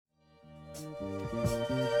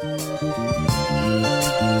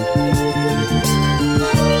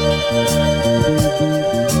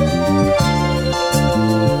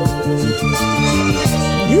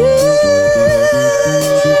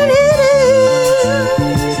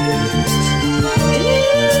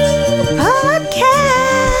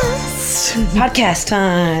Podcast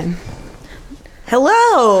time. Hello.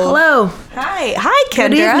 Hello. Hi. Hi, Kendra.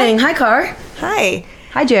 Good evening. Hi, Car. Hi.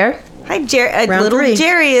 Hi, Jer. Hi, Jerry. Round Little 3.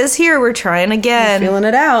 Jerry is here. We're trying again. Feeling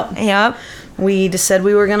it out. Yep. We just said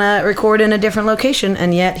we were going to record in a different location,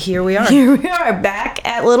 and yet here we are. Here we are back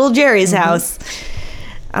at Little Jerry's house.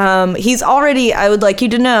 He's already, I would like you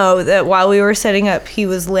to know that while we were setting up, he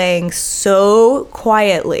was laying so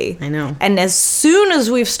quietly. I know. And as soon as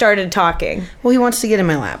we've started talking. Well, he wants to get in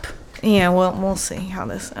my lap. Yeah, well, we'll see how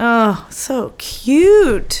this. Oh, so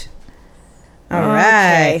cute. All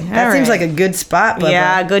right. Okay, That all seems right. like a good spot, Bubba.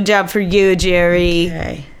 Yeah, good job for you, Jerry.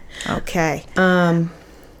 Okay. Okay.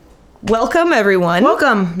 Welcome, everyone.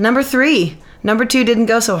 Welcome. Number 3. Number 2 didn't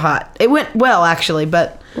go so hot. It went well, actually,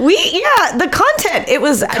 but The content. It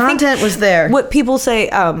was content was there. What people say,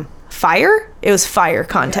 fire. It was fire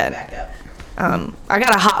content. Back up. I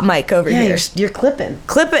got a hot mic over Yeah, here. you're clipping.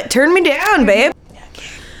 Clip it. Turn me down, babe.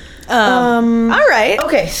 All right.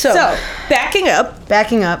 Okay, so backing up.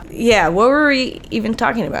 backing up. Yeah. What were we even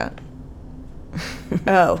talking about?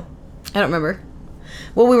 Oh. I don't remember.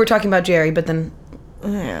 Well, we were talking about Jerry, but then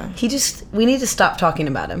Yeah. we need to stop talking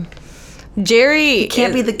about him. Jerry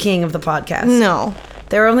Can't be the king of the podcast. No.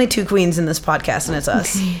 There are only 2 queens in this podcast, and it's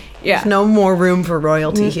us. Yeah. There's no more room for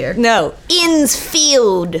royalty here. No.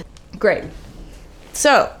 Innsfield. Great.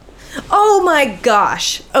 So, oh my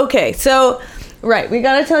gosh. Okay, so, right, we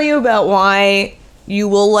gotta tell you about why you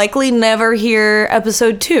will likely never hear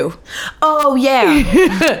episode 2. Oh,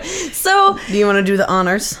 yeah. So, Do you want to do the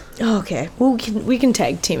honors? okay, well, we can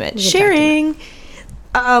tag team it. tag Sharing.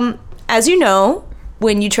 As you know,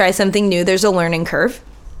 when you try something new, there's a learning curve.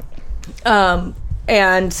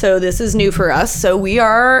 And so this is new for us. So we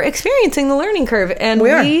are experiencing the learning curve. And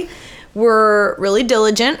we were really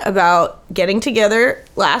diligent about getting together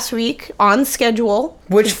last week on schedule.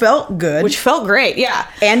 Which felt good. Which felt great, yeah.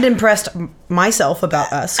 And impressed myself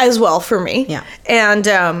about us. As well for me. Yeah. And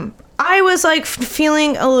I was like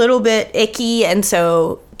feeling a little bit icky. And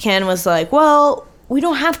so Ken was like, well, we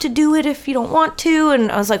don't have to do it if you don't want to.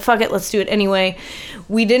 And I was like, fuck it, let's do it anyway.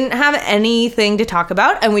 We didn't have anything to talk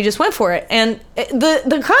about, and we just went for it. And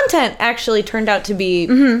the content actually turned out to be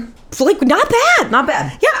like not bad. Not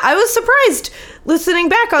bad. Yeah, I was surprised listening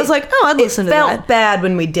back. I was like, oh, I'd listen to It felt that. bad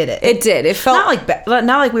when we did it. It did. It felt not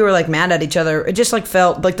like we were like mad at each other. It just like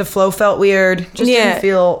felt like the flow felt weird. Just didn't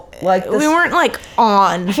feel like this. we weren't like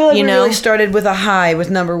on. I feel like you we know, really started with a high with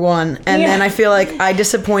number 1, and then I feel like I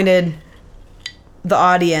disappointed the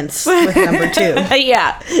audience with number 2.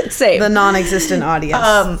 Yeah, same. The non-existent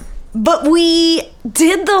audience. But we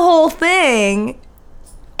did the whole thing,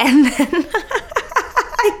 and then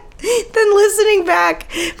then listening back,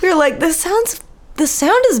 we were like, the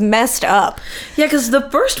sound is messed up. Yeah, because the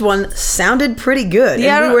first one sounded pretty good,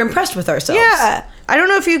 Yeah, and we were impressed with ourselves. Yeah. I don't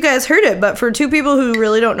know if you guys heard it, but for 2 people who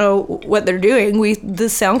really don't know what they're doing, the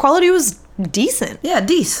sound quality was decent. Yeah,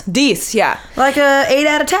 decent. Yeah. Like a 8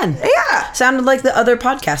 out of 10. Yeah. Sounded like the other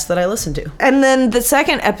podcast that I listened to. And then the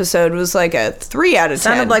second episode was like a 3 out of 10.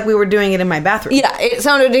 Sounded like we were doing it in my bathroom. Yeah, it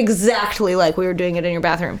sounded exactly like we were doing it in your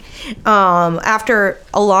bathroom. After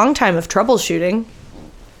a long time of troubleshooting,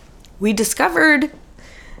 we discovered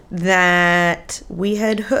that we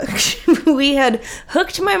had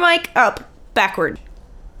hooked my mic up backward.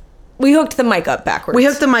 We hooked the mic up backwards. We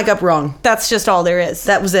hooked the mic up wrong. That's just all there is.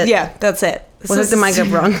 That was it. Yeah, that's it. We hooked the mic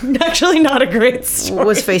up wrong. Actually, not a great story.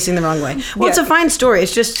 Was facing the wrong way. Well, it's Yeah. a fine story.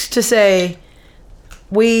 It's just to say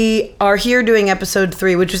we are here doing episode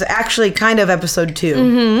 3, which was actually kind of episode 2.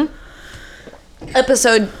 Mm-hmm.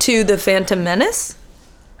 Episode 2, The Phantom Menace?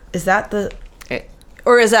 Is that the...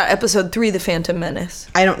 Or is that episode 3, The Phantom Menace?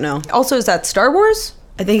 I don't know. Also, is that Star Wars?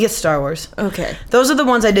 I think it's Star Wars. Okay. Those are the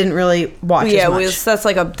ones I didn't really watch as much. That's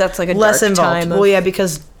like a Less dark involved. time. Well, yeah,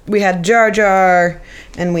 because we had Jar Jar,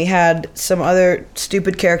 and we had some other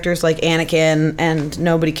stupid characters like Anakin, and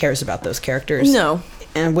nobody cares about those characters. No.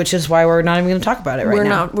 And which is why we're not even going to talk about it right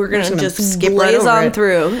now. We're going to just skip blaze over on it.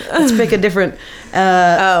 through. Let's pick a different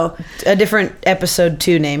a different episode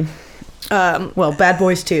 2 name. Well, Bad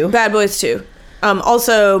Boys 2. Bad Boys 2.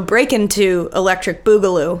 Also, Break Into Electric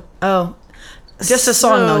Boogaloo. Oh. Just a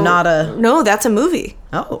song, though, not a... No, that's a movie.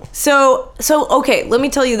 Oh. So okay, let me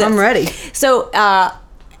tell you this. I'm ready. So,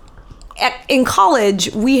 in college,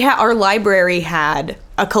 our library had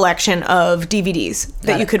a collection of DVDs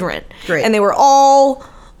that you could rent. Great. And they were all,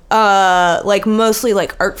 like, mostly,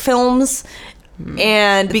 like, art films.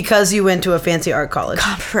 And... Because you went to a fancy art college.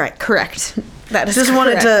 Correct. That is Just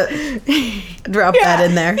correct. wanted to drop that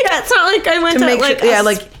in there. Yeah, it's not like I went to make like sure, yeah,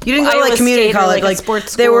 like you didn't go to like Iowa community State or, college. like, a Like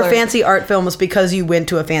sports there school were or- fancy art films because you went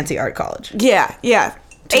to a fancy art college. Yeah.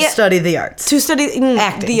 To study the arts. To study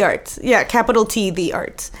Acting. the arts. Yeah, capital T, the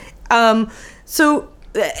arts. So,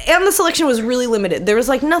 and the selection was really limited. There was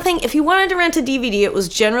like nothing. If you wanted to rent a DVD, it was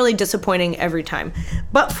generally disappointing every time.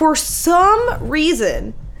 But for some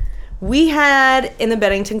reason, we had in the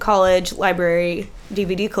Bennington College Library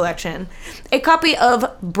DVD collection a copy of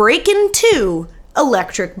Breakin' 2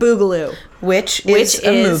 Electric Boogaloo. Which is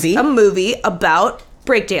a movie about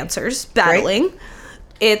breakdancers battling. Right.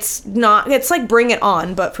 It's like Bring It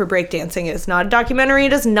On, but for breakdancing. It's not a documentary.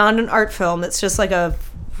 It is not an art film. It's just like a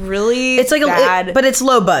really It's like bad... but it's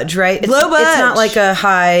low budge, right? It's, Low budge. It's not like a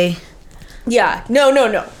high... Yeah. No.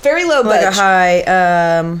 Very low budge. Like a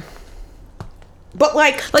high... But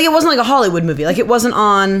like it wasn't like a Hollywood movie. Like it wasn't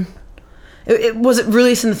on... Was it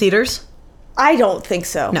released in the theaters? I don't think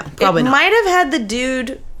so. No, probably it not. It might have had the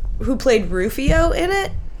dude who played Rufio in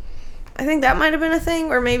it. I think that might have been a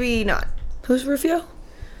thing, or maybe not. Who's Rufio?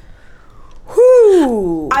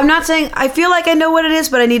 Who? I'm not saying... I feel like I know what it is,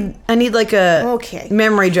 but I need like a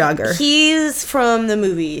memory jogger. He's from the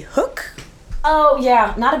movie Hook. Oh,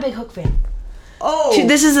 yeah. Not a big Hook fan. Oh.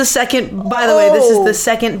 This is the second... By the way, this is the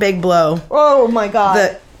second big blow Oh, my God.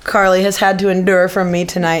 that Carly has had to endure from me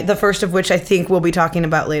tonight. The first of which I think we'll be talking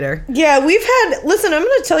about later. Yeah, we've had... Listen, I'm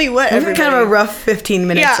going to tell you what, We've had kind of a rough 15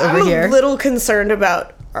 minutes over here. I'm a little concerned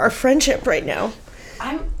about our friendship right now.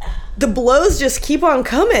 The blows just keep on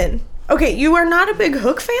coming. Okay, you are not a big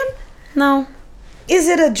Hook fan? No. Is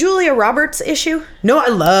it a Julia Roberts issue? No, I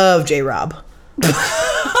love J-Rob.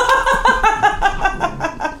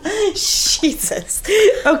 Jesus.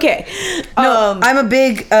 Okay. No, I'm a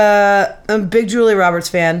big Julia Roberts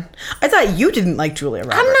fan. I thought you didn't like Julia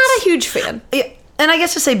Roberts. I'm not a huge fan. Yeah, and I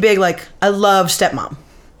guess to say big, like, I love Stepmom.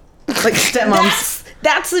 Like, Stepmom's...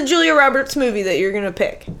 That's the Julia Roberts movie that you're going to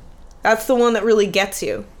pick. That's the one that really gets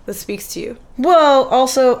you, that speaks to you. Well,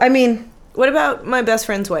 also, I mean... What about My Best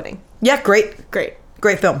Friend's Wedding? Yeah, great. Great.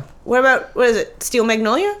 Great film. What is it, Steel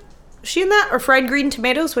Magnolia? Is she in that? Or Fried Green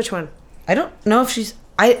Tomatoes? Which one? I don't know if she's...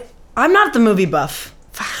 I'm not the movie buff.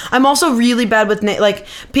 I'm also really bad with... Like,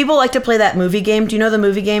 people like to play that movie game. Do you know the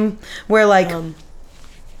movie game? Where, like...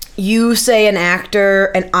 you say an actor,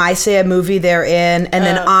 and I say a movie they're in, and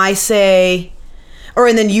then I say...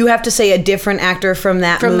 and then you have to say a different actor from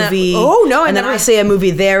that movie. Oh, no. And then I say a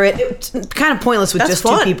movie they're in. It's kind of pointless with just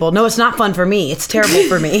fun. two people. No, it's not fun for me. It's terrible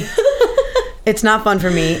for me. It's not fun for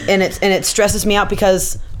me. And it stresses me out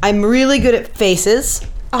because I'm really good at faces.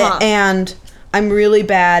 And I'm really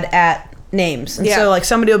bad at names. And so, like,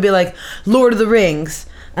 somebody will be like, Lord of the Rings.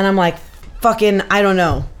 And I'm like, fucking, I don't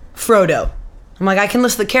know, Frodo. I'm like, I can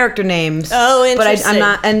list the character names. Oh, interesting. But I'm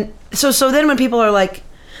not. And so then when people are like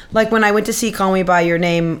when I went to see Call Me By Your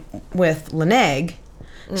Name with Leneg,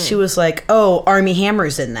 she was like, oh, Armie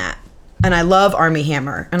Hammer's in that. And I love Armie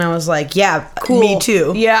Hammer. And I was like, yeah, cool. Me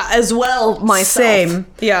too. Yeah, as well, myself. Same.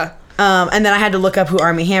 Yeah. And then I had to look up who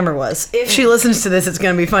Armie Hammer was. If she listens to this, it's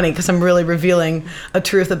going to be funny because I'm really revealing a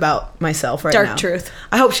truth about myself right now. Dark truth.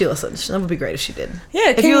 I hope she listens. That would be great if she did. Yeah.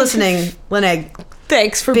 If you're listening, Leneg,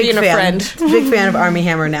 thanks for being a friend. Big fan of Armie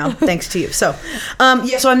Hammer now. Thanks to you. So,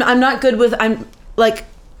 so I'm not good with... I'm like...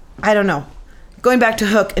 I don't know. Going back to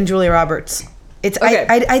Hook and Julia Roberts, it's okay.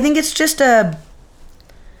 I think it's just I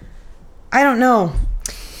don't know.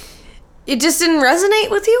 It just didn't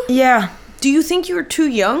resonate with you? Yeah. Do you think you were too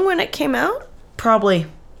young when it came out? Probably.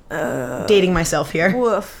 Dating myself here.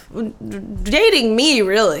 Woof. Dating me,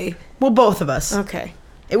 really? Well, both of us. Okay.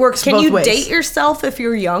 It works both ways. Can you date yourself if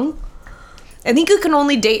you're young? I think you can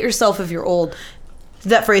only date yourself if you're old.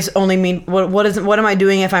 Does that phrase only mean what am I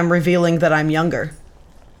doing if I'm revealing that I'm younger?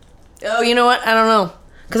 Oh, you know what? I don't know.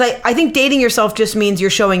 Because I think dating yourself just means you're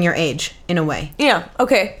showing your age, in a way. Yeah,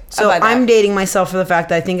 okay. So I'm dating myself for the fact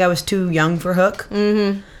that I think I was too young for Hook.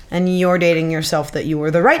 Mm-hmm. And you're dating yourself that you were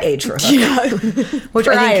the right age for Hook. Yeah. Which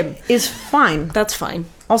I think is fine. That's fine.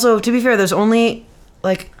 Also, to be fair, there's only,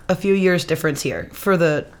 like, a few years difference here for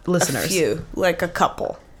the listeners. A few. Like a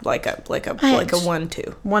couple. Like a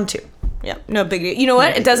 1-2. 1-2. Yeah, no big deal. You know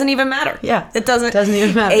what? It doesn't even matter. Yeah. It doesn't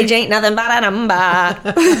even matter. Age ain't nothing but a number.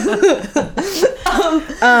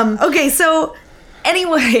 Okay, so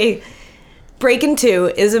anyway, Breakin'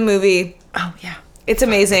 2 is a movie. Oh, yeah. It's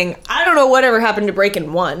amazing. I don't know whatever happened to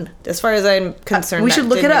Breakin' 1. As far as I'm concerned, we should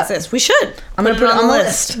look it up. Exist. We should. I'm going to put it on the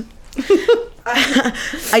list.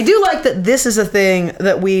 I do like that this is a thing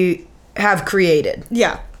that we have created.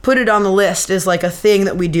 Yeah. Put it on the list is like a thing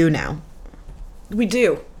that we do now. We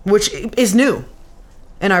do. Which is new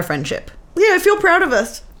in our friendship. Yeah, I feel proud of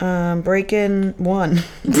us. Breakin' 1.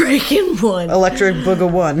 Breakin' 1. Electric Booga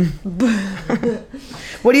 1.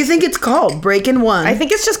 What do you think it's called? Breakin' 1? I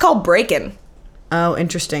think it's just called Breakin'. Oh,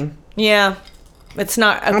 interesting. Yeah. It's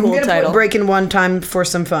not a I'm cool gonna title. put Breaking One time for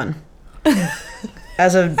some fun.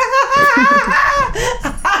 As a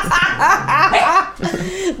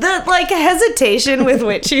The like hesitation with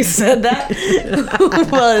which you said that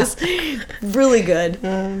was really good.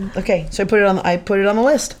 okay, so I put it on the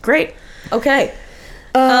list. Great. Okay.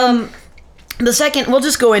 The second, we'll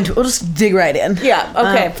just dig right in. Yeah,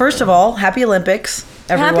 okay. First of all, happy Olympics,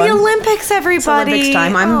 everyone. Happy Olympics, everybody. It's Olympics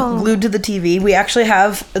time. I'm glued to the TV. We actually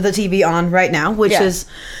have the TV on right now, which is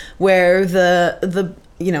where the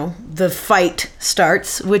fight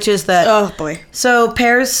starts, which is that. Oh boy. So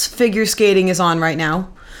pairs figure skating is on right now,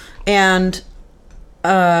 and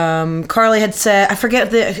Carly had said, I forget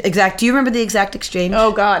the exact. Do you remember the exact exchange?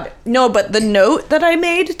 Oh God, no! But the note that I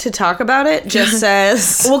made to talk about it just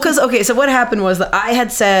says, Well, so what happened was that I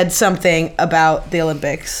had said something about the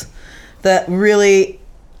Olympics that really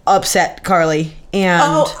upset Carly, and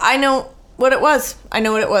I know what it was.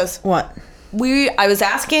 What? I was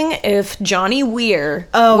asking if Johnny Weir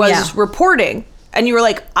Oh, was yeah. reporting, and you were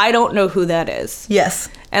like, I don't know who that is. Yes.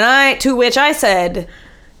 And to which I said,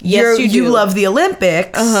 yes, you do. You love the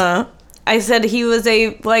Olympics. I said he was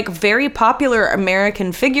a very popular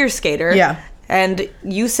American figure skater. Yeah. And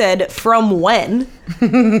you said, from when?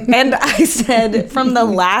 And I said, from the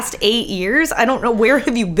last 8 years. I don't know. Where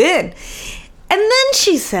have you been? And then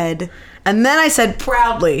she said. And then I said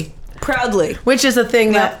proudly. Proudly. Which is the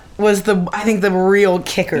thing that was I think the real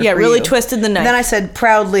kicker. Yeah, for really you. twisted the knife. Then I said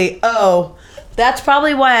proudly, that's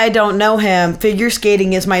probably why I don't know him. Figure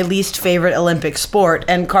skating is my least favorite Olympic sport.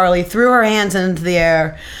 And Carly threw her hands into the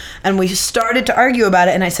air, and we started to argue about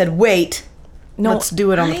it. And I said, wait, let's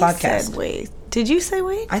do it on the podcast. I said wait. Did you say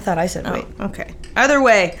wait? I thought I said wait. Okay. Either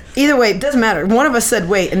way, it doesn't matter. One of us said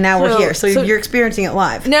wait, and now we're here. So you're experiencing it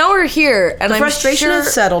live. now we're here, and The I'm frustration sure,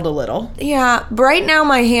 has settled a little. Yeah, right now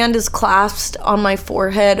my hand is clasped on my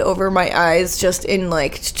forehead over my eyes, just in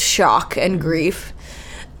shock and grief.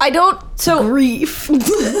 I don't. So Grief.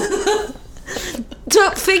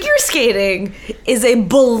 So figure skating is a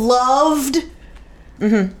beloved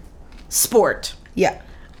sport. Yeah.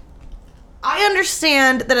 I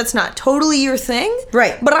understand that it's not totally your thing.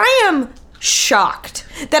 Right. But I am shocked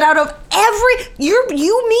that out of every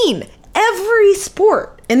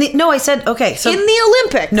sport I said, okay, so. in the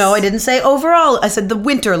Olympics. No, I didn't say overall. I said the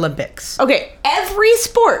Winter Olympics. Okay, every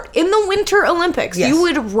sport in the Winter Olympics Yes. you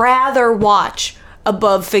would rather watch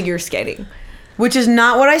above figure skating. Which is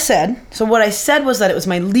not what I said. So what I said was that it was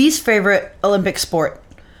my least favorite Olympic sport.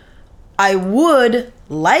 I would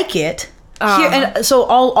like it. Here, and so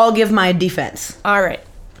I'll give my defense. All right.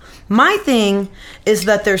 My thing is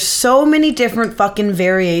that there's so many different fucking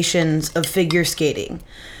variations of figure skating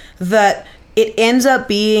that it ends up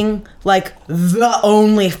being the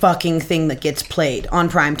only fucking thing that gets played on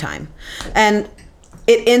primetime. And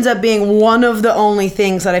it ends up being one of the only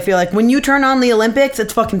things that I feel like when you turn on the Olympics,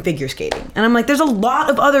 it's fucking figure skating. And I'm like, there's a lot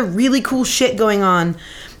of other really cool shit going on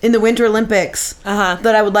in the Winter Olympics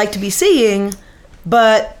that I would like to be seeing.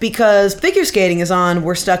 But because figure skating is on,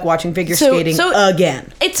 we're stuck watching figure skating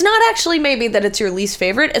again. It's not actually maybe that it's your least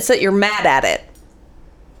favorite. It's that you're mad at it.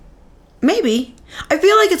 Maybe. I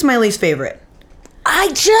feel like it's my least favorite. I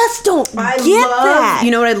just don't get that.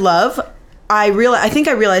 You know what I love? I think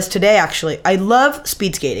I realized today, actually. I love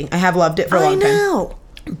speed skating. I have loved it for a long time. I know.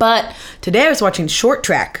 But today I was watching short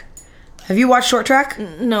track. Have you watched short track?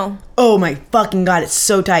 No. Oh my fucking God, it's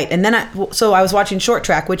so tight. And then I was watching short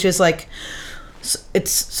track, which is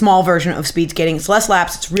it's small version of speed skating. It's less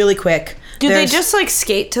laps. It's really quick. Do they just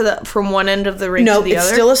skate from one end of the rink to the other? No, it's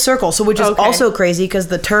still a circle. So which is also crazy because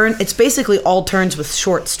the turn, it's basically all turns with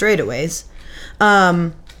short straightaways.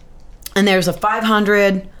 And there's a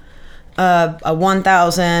 500, a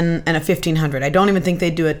 1,000, and a 1,500. I don't even think they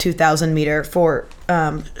do a 2,000 meter for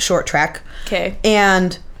short track. Okay.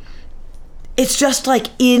 And it's just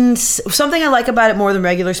something I like about it more than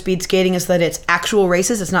regular speed skating is that it's actual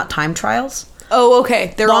races. It's not time trials. Oh,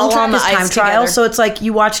 okay. They're Long all track on the is ice time together. trials, so it's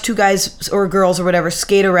you watch two guys or girls or whatever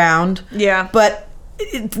skate around. Yeah. But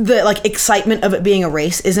the excitement of it being a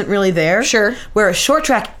race isn't really there. Sure. Whereas short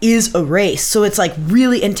track is a race, so it's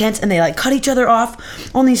really intense, and they cut each other off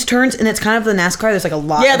on these turns, and it's kind of the NASCAR. There's a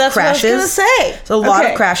lot of crashes. What I was gonna say. So a lot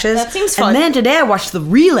of crashes. That seems fun. And then today I watched the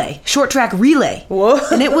relay, short track relay. Whoa.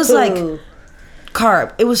 And it was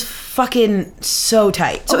carb. It was fucking so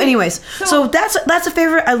tight. So anyways, so that's a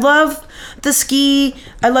favorite. I love the ski.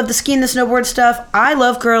 I love the ski and the snowboard stuff. I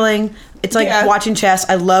love curling. It's watching chess.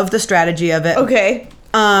 I love the strategy of it. Okay.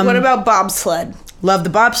 What about bobsled? Love the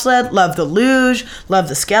bobsled. Love the luge. Love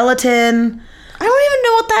the skeleton. I don't even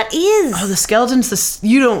know what that is. Oh, the skeleton's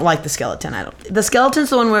you don't like the skeleton. I don't. The skeleton's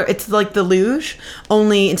the one where it's like the luge,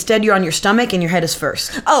 only instead you're on your stomach and your head is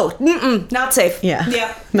first. Oh, not safe. Yeah.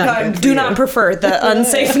 Yeah. Not good for do you. not prefer the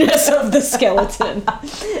unsafeness of the skeleton.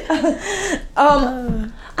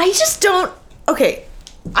 I just don't. Okay,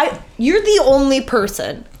 you're the only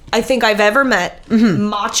person I think I've ever met,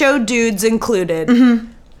 macho dudes included,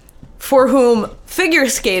 for whom figure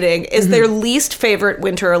skating is their least favorite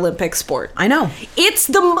Winter Olympic sport. I know. It's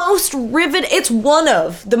the most It's one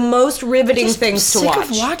of the most riveting things to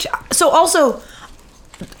watch. So also,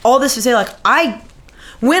 all this to say, like,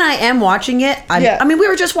 when I am watching it, I mean, we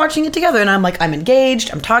were just watching it together, and I'm like, I'm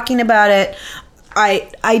engaged. I'm talking about it.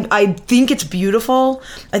 I think it's beautiful.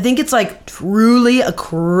 I think it's like truly a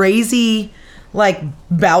crazy like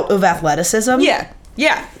bout of athleticism. Yeah.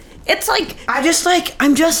 It's like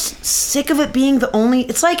I'm just sick of it being the only.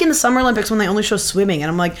 It's like in the Summer Olympics when they only show swimming,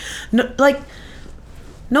 and I'm like,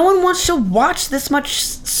 no one wants to watch this much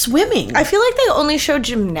swimming. I feel like they only show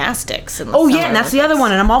gymnastics in the Oh Summer yeah, and that's Olympics. the other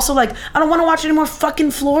one. And I'm also like, I don't want to watch any more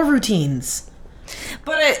fucking floor routines.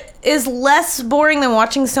 But it is less boring than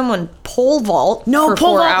watching someone pole vault No, for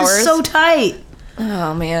pole 4 vault hours. is so tight.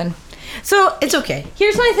 Oh man. So It's okay.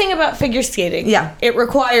 Here's my thing about figure skating. Yeah. It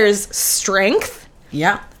requires strength,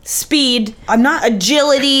 Yeah. speed, I'm not.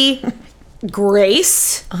 agility,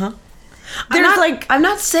 grace. I'm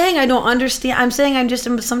not saying I don't understand. I'm saying I'm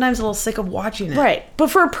sometimes a little sick of watching it. Right. But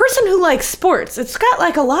for a person who likes sports, it's got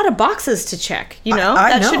like a lot of boxes to check, you know?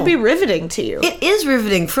 I that know. should be riveting to you. It is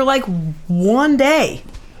riveting for like one day.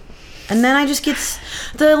 And then I just get...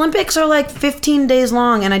 The Olympics are like 15 days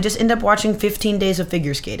long, and I just end up watching 15 days of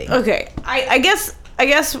figure skating. Okay. I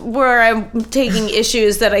guess where I'm taking issue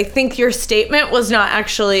is that I think your statement was not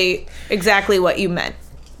actually exactly what you meant.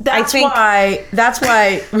 That's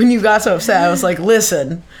why when you got so upset, I was like,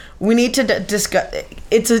 listen, we need to discuss...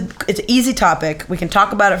 It's an easy topic. We can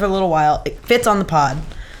talk about it for a little while. It fits on the pod.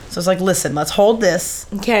 So it's like, listen, let's hold this.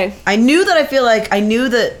 Okay. I knew that I knew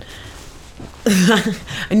that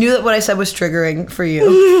what I said was triggering for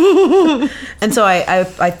you. And so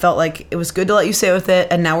I felt like it was good to let you sit with it,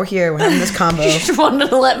 and now we're here. We're having this combo. You just wanted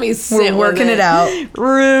to let me sit We're working with it out.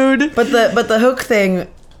 Rude. But the hook thing,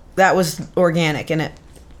 that was organic, and it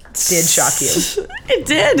did shock you. It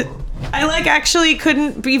did. I actually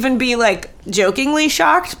couldn't even be jokingly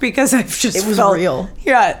shocked because I've just It was felt real.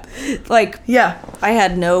 Yeah. Yeah. I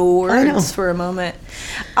had no I know. words for a moment.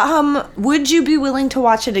 Would you be willing to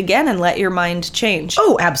watch it again and let your mind change?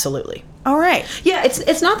 Oh, absolutely. All right. Yeah,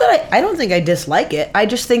 it's not that I don't think I dislike it. I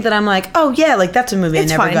just think that I'm like, oh yeah, that's a movie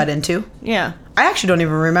It's I never fine. got into. Yeah. I actually don't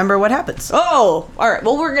even remember what happens. Oh, all right.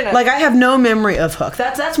 Well, we're gonna I have no memory of Hook.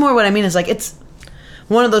 That's more what I mean. Is it's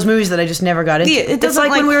one of those movies that I just never got into. It It's doesn't,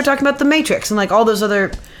 like when we were talking about The Matrix and all those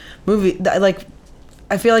other movies.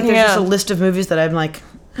 I feel like there's just a list of movies that I'm like,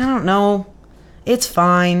 I don't know. It's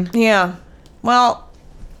fine. Yeah. Well,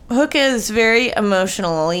 Hook is very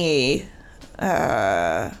emotionally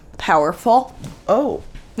powerful. Oh,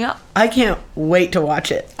 Yeah. I can't wait to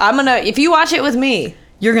watch it. If you watch it with me,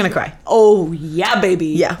 You're gonna cry. oh yeah, baby.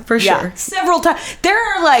 Yeah, for sure. Several times. There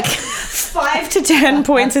are 5 to 10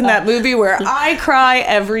 points in that movie where I cry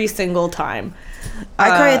every single time. I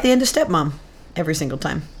cry at the end of Stepmom every single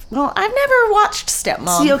time. Well, I've never watched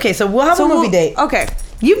Stepmom. See, okay, so we'll have a movie date. Okay.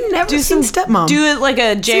 You've never seen Stepmom. Do it like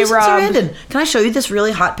a J. Susan Rob. Sarandon. Can I show you this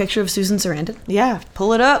really hot picture of Susan Sarandon? Yeah,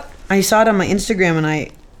 pull it up. I saw it on my Instagram and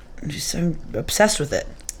I'm obsessed with it.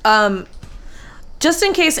 Just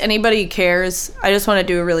in case anybody cares, I just want to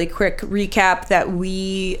do a really quick recap that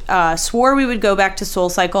we swore we would go back to Soul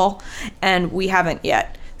Cycle, and we haven't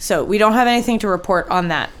yet. So we don't have anything to report on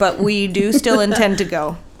that, but we do still intend to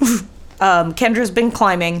go. Kendra's been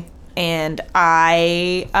climbing, and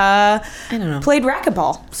I don't know. played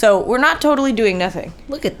racquetball. So we're not totally doing nothing.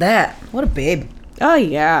 Look at that. What a babe. Oh,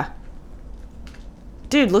 yeah.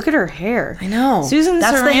 Dude, look at her hair. I know. Susan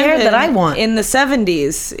That's Sarandon the hair that I want. in the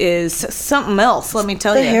 70s is something else, let me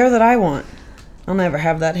tell The you. hair that I want. I'll never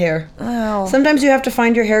have that hair. Oh, Sometimes you have to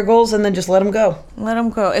find your hair goals and then just let them go. let them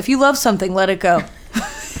go. If you love something, let it go.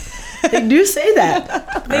 They do say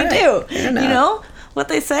that. They All right. do. Fair You enough. know what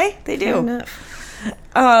they say? They Fair do. enough.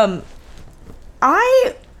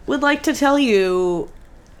 I would like to tell you.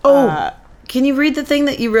 Can you read the thing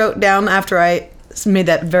that you wrote down after I made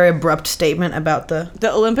that very abrupt statement about the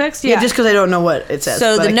Olympics? Yeah, just because I don't know what it says.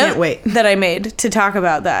 So but the I note can't wait. that I made to talk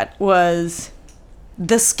about that was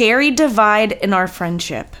the scary divide in our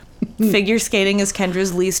friendship. Figure skating is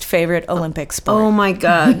Kendra's least favorite Olympic sport. Oh my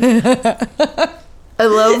god.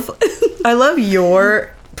 I love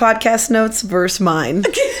your podcast notes versus mine.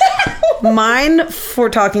 Mine for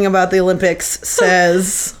talking about the Olympics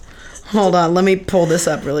says, hold on, let me pull this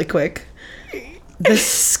up really quick. The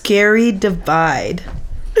scary divide.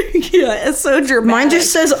 Yeah, it's so dramatic. Mine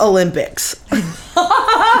just says Olympics. Yeah.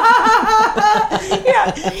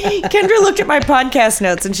 Kendra looked at my podcast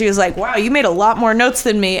notes and she was like, wow, you made a lot more notes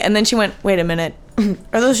than me. And then she went, wait a minute.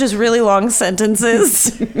 Are those just really long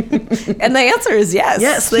sentences? And the answer is yes.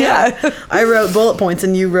 Yes, they are. I wrote bullet points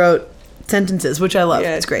and you wrote sentences, which I love.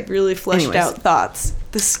 Yeah, it's great. Really fleshed out thoughts.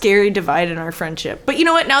 The scary divide in our friendship. But you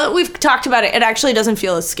know what? Now that we've talked about it, it actually doesn't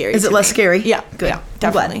feel as scary. Is it less scary? Yeah. Good. Yeah,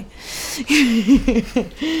 definitely.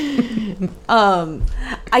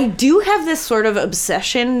 I do have this sort of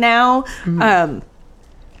obsession now.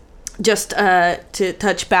 Just to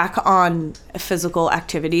touch back on physical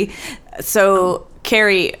activity. So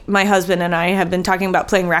Carrie, my husband, and I have been talking about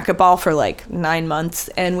playing racquetball for like 9 months,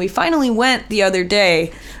 and we finally went the other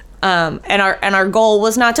day. And our goal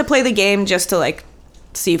was not to play the game, just to like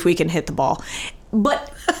see if we can hit the ball.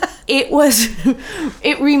 But it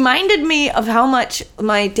reminded me of how much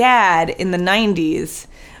my dad in the 90s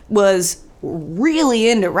was really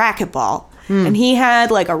into racquetball. And he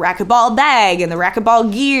had like a racquetball bag and the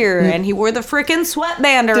racquetball gear, and he wore the frickin'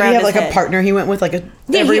 sweatband around his head. Did he have like a partner he went with like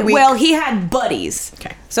every week? Well, he had buddies.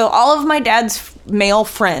 Okay. So all of my dad's male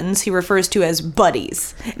friends he refers to as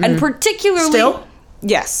buddies. And particularly... Still?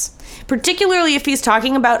 Yes. Particularly if he's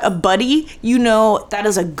talking about a buddy, you know that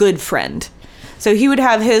is a good friend. So he would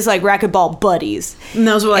have his like racquetball buddies. And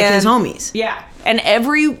those were like his homies. Yeah. And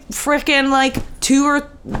every frickin' like 2 or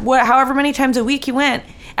however many times a week he went,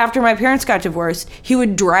 after my parents got divorced, he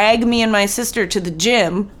would drag me and my sister to the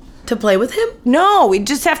gym. To play with him? No, we'd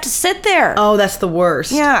just have to sit there. Oh, that's the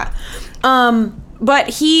worst. Yeah. But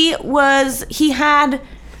he had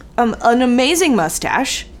an amazing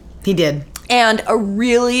mustache. He did. And a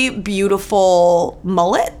really beautiful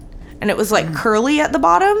mullet. And it was like curly at the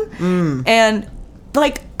bottom. And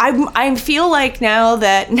like I feel like now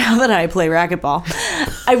that I play racquetball,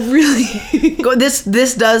 I really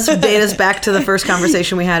this does date us back to the first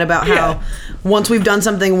conversation we had about how once we've done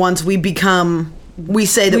something once, we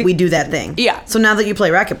say that we do that thing. Yeah. So now that you play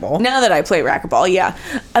racquetball. Now that I play racquetball, yeah.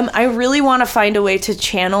 I really want to find a way to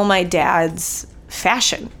channel my dad's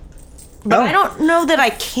fashion. But I don't know that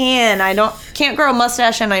I can. Can't grow a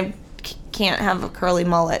mustache and I can't have a curly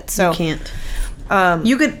mullet. So you can't.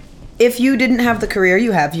 You could, if you didn't have the career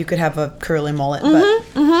you have, you could have a curly mullet, but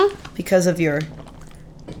because of your...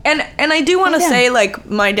 And I do want to say, like,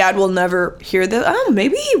 my dad will never hear this. Oh,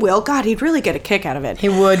 maybe he will. God, he'd really get a kick out of it. He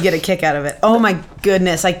would get a kick out of it. Oh my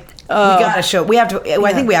goodness! We gotta show. We have to.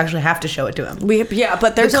 I think we actually have to show it to him.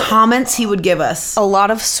 But there's the comments he would give us. A lot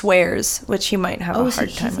of swears, which he might have a hard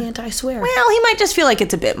time. He's anti-swear. Well, he might just feel like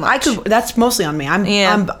it's a bit much. That's mostly on me. I'm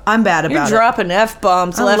bad about it. You're dropping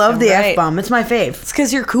F-bombs. I love the F-bomb. It's my fave. It's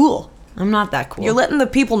because you're cool. I'm not that cool. You're letting the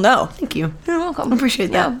people know. Thank you. You're welcome. I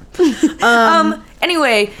appreciate that. Yeah.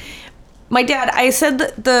 Anyway, my dad, I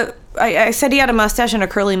said I said he had a mustache and a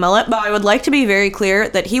curly mullet, but I would like to be very clear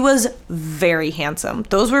that he was very handsome.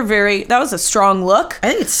 That was a strong look. I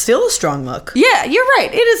think it's still a strong look. Yeah, you're right.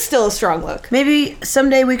 It is still a strong look. Maybe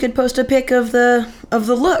someday we could post a pic of the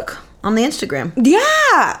look on the Instagram.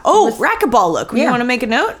 Yeah. Oh, racquetball look. You want to make a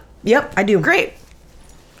note? Yep, I do. Great.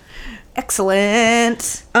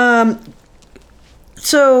 Excellent.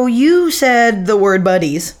 So you said the word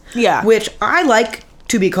buddies. Yeah. Which I like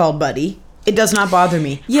to be called buddy. It does not bother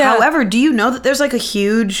me. Yeah. However, do you know that there's like a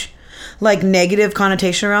huge like negative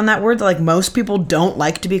connotation around that word? That, like most people don't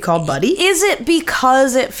like to be called buddy. Is it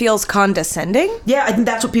because it feels condescending? Yeah, I think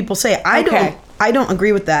that's what people say. I don't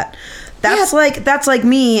agree with that. That's like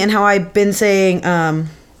me and how I've been saying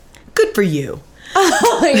good for you.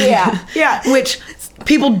 Yeah. Yeah. Which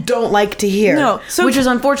people don't like to hear. No. So which is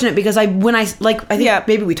unfortunate because I think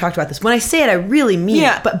maybe we talked about this. When I say it, I really mean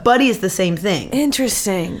it. But buddy is the same thing.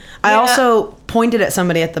 Interesting. I also pointed at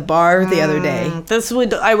somebody at the bar the other day.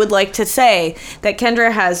 I would like to say that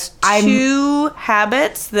Kendra has two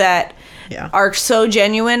habits that are so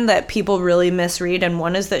genuine that people really misread. And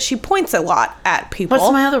one is that she points a lot at people.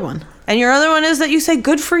 What's my other one? And your other one is that you say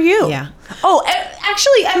good for you. Yeah. Oh,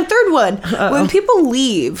 actually, and third one, when people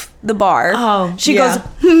leave the bar, she goes,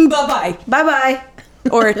 bye-bye. Bye-bye.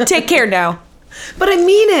 Or take care now. But I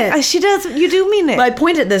mean it. She does. You do mean it. But I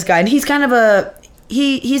point at this guy, and he's kind of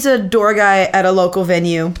he's a door guy at a local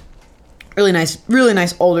venue. Really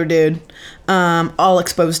nice older dude. I'll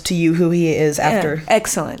expose to you who he is after.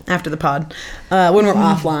 Excellent. After the pod. When we're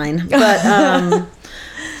offline. But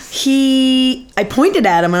I pointed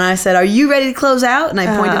at him and I said, "Are you ready to close out?" And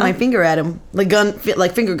I pointed my finger at him,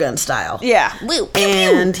 like finger gun style. Yeah.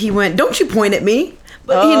 And he went, "Don't you point at me."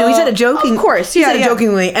 But he said it joking. Of course, he said yeah. it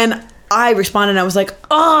jokingly, and I responded. I was like,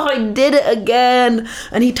 "Oh, I did it again!"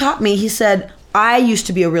 And he taught me. He said, "I used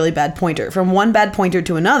to be a really bad pointer. From one bad pointer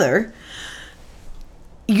to another,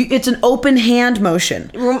 it's an open hand motion.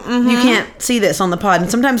 Mm-hmm. You can't see this on the pod. And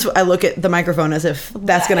sometimes I look at the microphone as if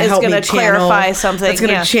that's going to help me clarify something. That's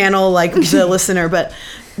going to channel like the listener. But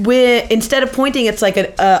instead of pointing, it's like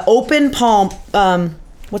an open palm.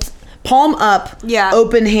 Palm up? Yeah.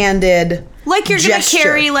 Open-handed. Like you're going to gesture.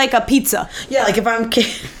 carry like a pizza. Yeah, like if I'm...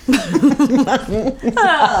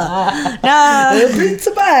 No.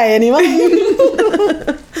 Pizza pie, anyone?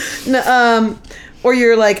 No, or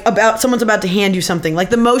you're like someone's about to hand you something. Like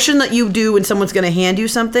the motion that you do when someone's going to hand you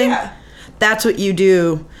something. Yeah. That's what you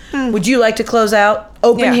do. Would you like to close out?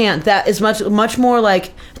 Open hand. That is much more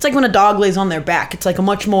like... It's like when a dog lays on their back. It's like a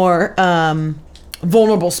much more...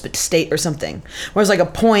 vulnerable state or something, whereas like a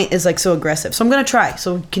point is like so aggressive. So I'm gonna try.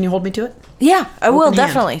 So can you hold me to it? Yeah, I will. hand.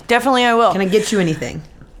 Definitely I will. Can I get you anything?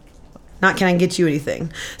 Not can I get you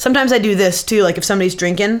anything. Sometimes I do this too, like if somebody's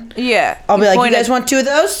drinking, Yeah, I'll be like, you pointed- guys want 2 of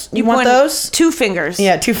those? You want pointed those? 2 fingers.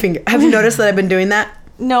 Yeah, 2 fingers. Have you noticed that I've been doing that?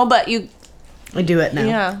 No, but you... I do it now.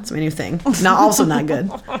 Yeah. It's my new thing. Also not good.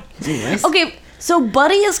 Anyways. Okay, so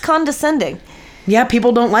buddy is condescending. Yeah,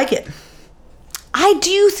 people don't like it. Do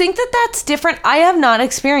you think that that's different? I have not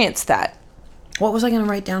experienced that. What was I gonna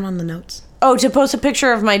write down on the notes? Oh, to post a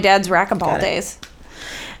picture of my dad's racquetball Got it. days.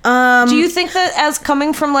 Do you think that as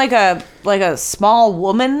coming from like a small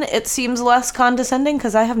woman, it seems less condescending?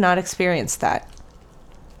 Because I have not experienced that.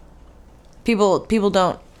 People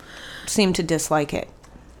don't seem to dislike it.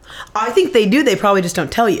 I think they do. They probably just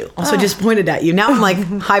don't tell you. Also, just pointed at you. Now I'm like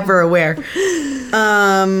hyper aware.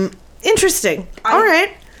 Interesting. All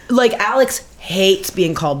right. Like Alex hates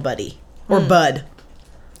being called buddy or bud.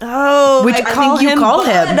 Oh, Which I call think you him called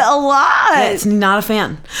Bud him. a lot. It's not a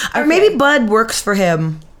fan. Or maybe Bud works for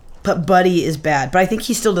him, but Buddy is bad. But I think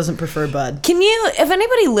he still doesn't prefer Bud. Can you, if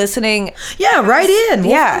anybody listening, Yeah, write in.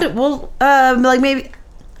 Yeah. We'll like maybe.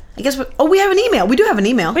 I guess. We have an email. We do have an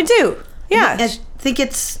email. we do. Yeah. I think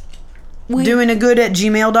it's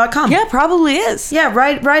doingagood@gmail.com. Yeah, probably is. Yeah,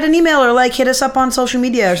 write an email or like hit us up on social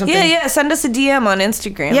media or something. Yeah. Send us a DM on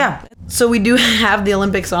Instagram. Yeah. So we do have the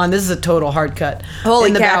Olympics on. This is a total hard cut. Holy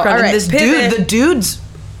in the cow. background. All right, And this pivot. the dude's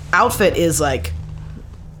outfit is like,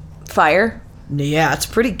 Fire. yeah, it's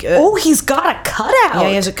pretty good. Oh, he's got a cutout. Yeah,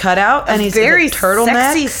 he has a cutout and he's very a turtleneck.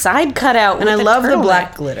 sexy side cutout. And I love the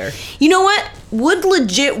black glitter. You know what? Would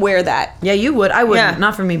legit wear that. Yeah, you would. I wouldn't. Yeah.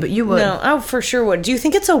 Not for me, but you would. No, I for sure would. Do you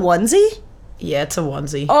think it's a onesie? Yeah, it's a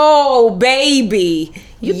onesie. Oh, baby.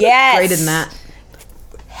 You look yes. great in that.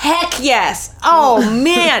 Heck yes. Oh,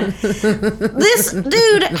 man. This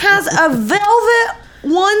dude has a velvet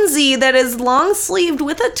onesie that is long sleeved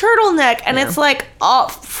with a turtleneck, and it's like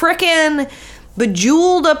frickin'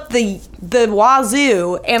 bejeweled up the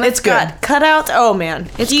wazoo, and it's good. got cutouts. Oh man,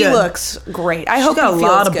 It's he good. looks great. I She's hope got he a feels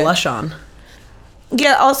lot of good. blush on.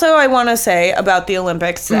 Yeah, also I want to say about the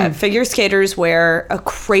Olympics that figure skaters wear a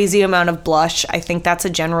crazy amount of blush. I think that's a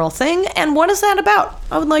general thing. And what is that about?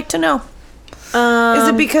 I would like to know. Is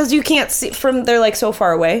it because you can't see they're like so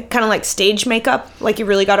far away? Kind of like stage makeup? Like you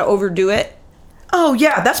really got to overdo it? Oh,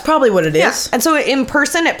 yeah, that's probably what it is. And so in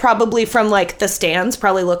person, it probably from like the stands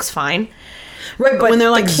probably looks fine. Right, but when they're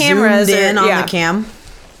like the cameras zoomed in are- on yeah. the cam.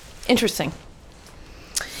 Interesting.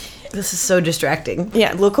 This is so distracting.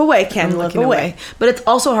 Yeah, look away, Ken. I'm Look looking away. But it's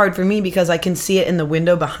also hard for me because I can see it in the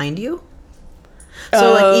window behind you.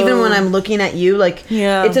 So like even when I'm looking at you, like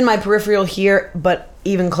Yeah. it's in my peripheral here, but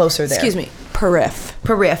even closer there. Excuse me. Periph.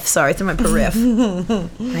 Periph, sorry, it's in my periph.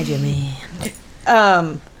 Hi, Jimmy.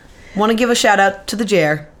 Um, Want to give a shout out to the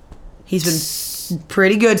Jer. He's been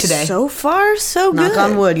pretty good today. so far, so good. Knock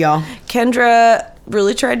on wood, y'all. Kendra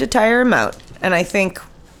really tried to tire him out, and I think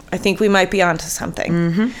we might be onto something.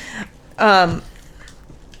 Mm-hmm.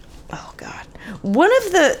 Oh God, one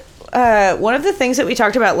of the things that we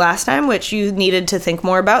talked about last time, which you needed to think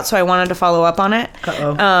more about, so I wanted to follow up on it.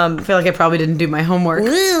 I feel like I probably didn't do my homework.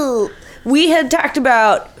 We had talked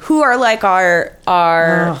about who are like our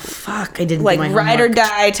Oh fuck! I didn't like do my ride or homework.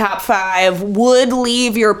 die top 5 would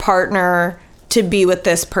leave your partner to be with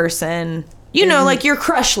this person. You know, like your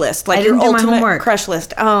crush list, like I your didn't do my ultimate homework. crush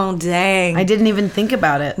list. Oh dang! I didn't even think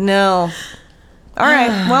about it. No. All right.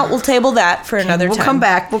 Well, we'll table that for another We'll time. come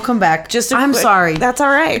back. We'll come back. Just a I'm quick- sorry. That's all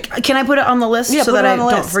right. Can I put it on the list Yeah, so put that it I on the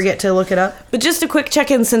don't list. forget to look it up? But just a quick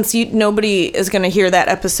check-in, since nobody is going to hear that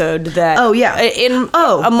episode. That Oh, yeah. I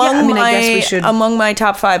guess we should. among my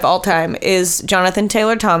top 5 all time is Jonathan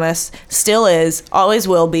Taylor Thomas. Still is, always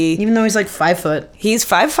will be. Even though he's like 5 foot. He's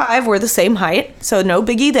 5'5". We're the same height, so no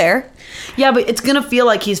biggie there. Yeah, but it's gonna feel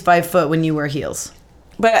like he's 5 foot when you wear heels.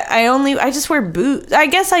 But I just wear boots. I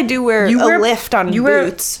guess I do wear a lift on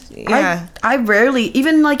boots. Yeah. I rarely,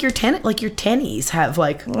 even like your tennies have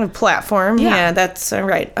like a platform. Yeah, that's all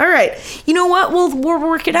right. All right. You know what? We'll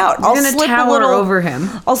work it out. You're gonna tower over him.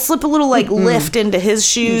 I'll slip a little like lift into his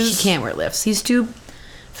shoes. He can't wear lifts. He's too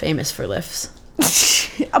famous for lifts.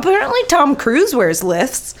 Apparently Tom Cruise wears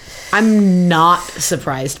lifts. I'm not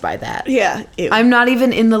surprised by that. Yeah. I'm not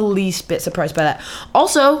even in the least bit surprised by that.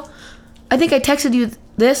 Also, I think I texted you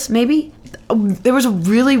this, maybe. There was a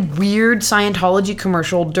really weird Scientology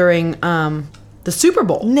commercial during the Super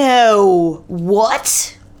Bowl. No.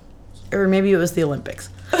 What? Or maybe it was the Olympics.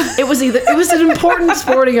 It was an important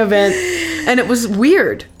sporting event, and it was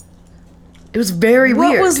weird. It was very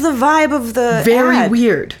weird. What was the vibe of the Very ad?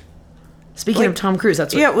 Weird. Speaking of Tom Cruise,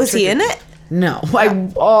 that's what... Yeah, was he in it? No.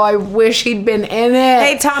 I wish he'd been in it.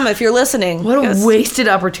 Hey, Tom, if you're listening. What a wasted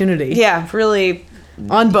opportunity. Yeah, really.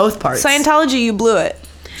 On both parts. Scientology, you blew it.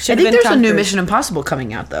 I think there's a new Mission Impossible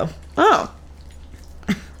coming out, though. Oh.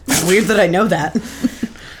 Weird that I know that.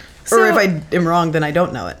 Or if I am wrong, then I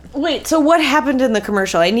don't know it. Wait, so what happened in the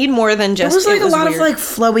commercial? I need more than just... It was like a lot of like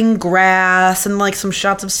flowing grass and like some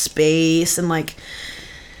shots of space and like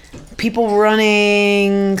people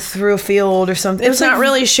running through a field or something. It's not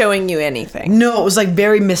really showing you anything. No, it was like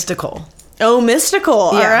very mystical. Oh,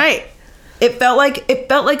 mystical. Yeah. All right. It felt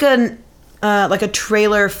like a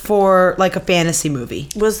trailer for like a fantasy movie.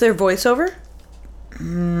 Was there voiceover?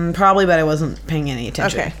 Probably, but I wasn't paying any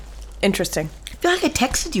attention. Okay. Interesting. I feel like I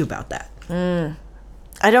texted you about that.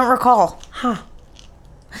 I don't recall. Huh.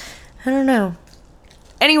 I don't know.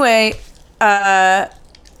 Anyway,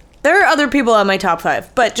 there are other people on my top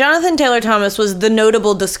 5, but Jonathan Taylor Thomas was the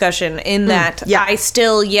notable discussion in that I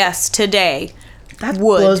still, today that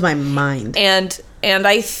would. Blows my mind. And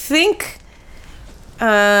I think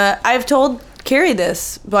I've told Carrie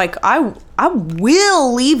this, like, I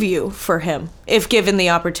will leave you for him if given the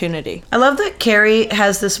opportunity. I love that Carrie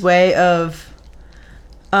has this way of,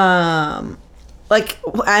 like,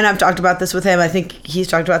 and I've talked about this with him, I think he's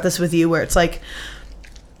talked about this with you, where it's like,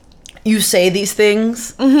 you say these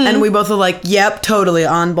things, and we both are like, yep, totally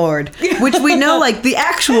on board. Which we know, like, the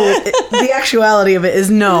actuality of it is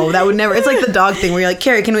no. That would never... It's like the dog thing where you're like,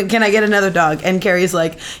 Carrie, can I get another dog? And Carrie's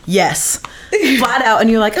like, yes. Flat out. And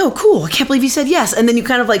you're like, oh, cool. I can't believe you said yes. And then you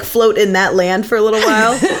kind of, like, float in that land for a little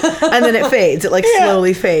while. And then it fades. It, like,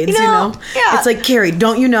 slowly fades, you know? Yeah. It's like, Carrie,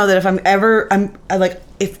 don't you know that if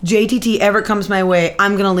if JTT ever comes my way,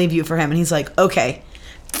 I'm going to leave you for him. And he's like, okay.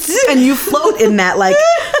 And you float in that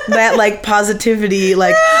like positivity,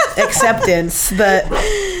 like acceptance that,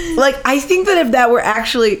 like, I think that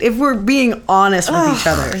if we're being honest with each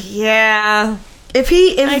other, if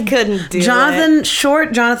I couldn't do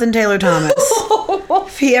Jonathan Taylor Thomas,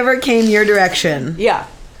 if he ever came your direction,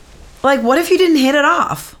 like, what if you didn't hit it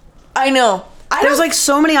off? I know. There's like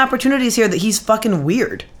so many opportunities here that he's fucking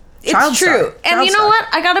weird. It's true. And you know what?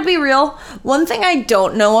 I gotta be real. One thing I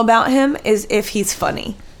don't know about him is if he's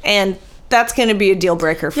funny. And that's gonna be a deal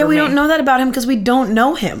breaker for me. Yeah, we don't know that about him because we don't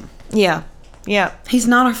know him. Yeah. Yeah. He's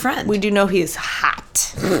not our friend. We do know he's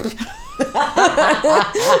hot.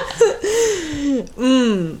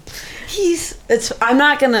 I'm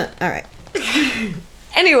not gonna... All right.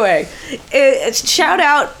 Anyway, shout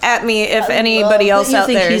out at me if anybody else out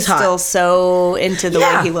there is still so into the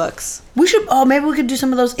way he looks. We should... Oh, maybe we could do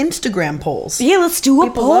some of those Instagram polls. Yeah, let's do a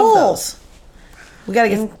People poll. love those. We gotta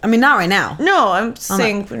get... I mean, not right now. No, I'm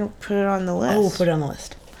saying put it on the list. Oh, we'll put it on the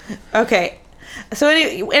list. Okay. So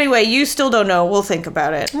anyway, you still don't know. We'll think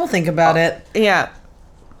about it. We'll think about it. Yeah.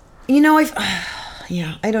 You know,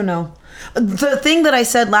 I don't know. The thing that I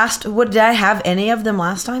said did I have any of them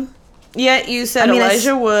last time? Yeah, you said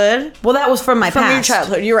Elijah Wood. Well, that was from my past. From your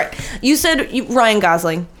childhood. You're right. You said Ryan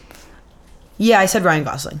Gosling. Yeah, I said Ryan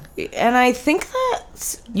Gosling. And I think that...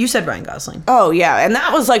 You said Ryan Gosling. Oh, yeah. And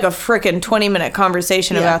that was like a freaking 20-minute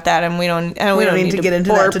conversation about that, and we don't need to get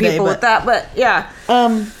into that today, people with that, but yeah.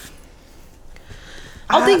 I'll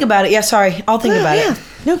think about it. Yeah, sorry. I'll think about it.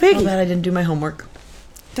 No biggie. I'm glad I didn't do my homework.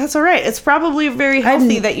 That's all right. It's probably very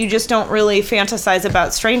healthy that you just don't really fantasize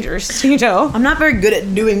about strangers, you know? I'm not very good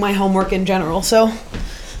at doing my homework in general, so...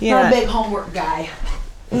 Yeah. Not a big homework guy.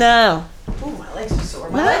 No. Ooh, my legs are sore.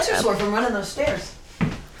 My legs are sore from running those stairs.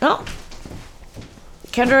 Oh.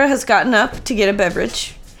 Kendra has gotten up to get a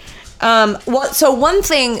beverage. So one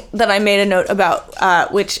thing that I made a note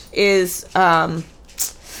about, which is not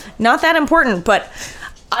that important, but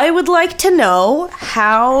I would like to know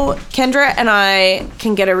how Kendra and I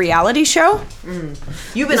can get a reality show.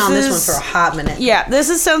 You've been on this one for a hot minute. Yeah, this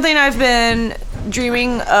is something I've been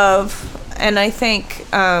dreaming of, and I think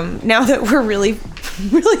now that we're really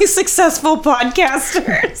really successful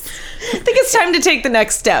podcasters. I think it's time to take the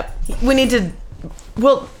next step. We need to.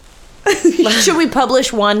 Well, should we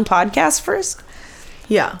publish one podcast first?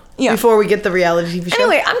 Yeah. Yeah. Before we get the reality TV show.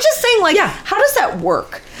 Anyway, I'm just saying, like, how does that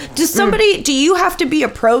work? Does somebody, do you have to be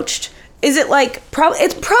approached? Is it like,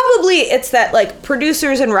 it's that, like,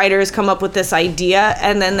 producers and writers come up with this idea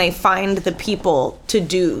and then they find the people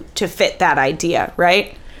to fit that idea,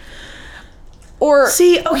 right? Or.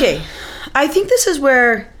 See, okay. I think this is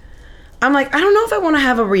where I'm like, I don't know if I want to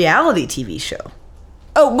have a reality TV show.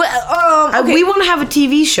 Oh, but, okay. We want to have a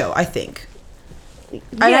TV show, I think.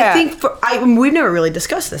 And I think we've never really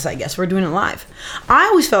discussed this, I guess. We're doing it live. I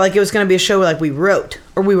always felt like it was going to be a show like we wrote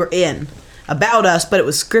or we were in about us, but it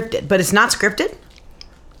was scripted. But it's not scripted?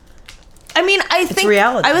 I mean, I think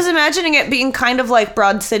reality. I was imagining it being kind of like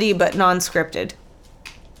Broad City, but non-scripted.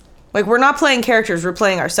 Like, we're not playing characters, we're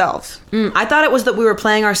playing ourselves. I thought it was that we were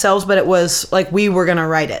playing ourselves, but it was like we were going to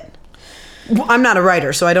write it. I'm not a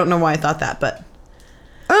writer, so I don't know why I thought that, but...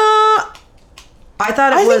 I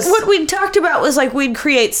thought it was... I think what we talked about was, like, we'd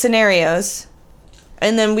create scenarios,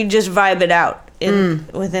 and then we'd just vibe it out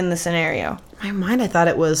within the scenario. In my mind, I thought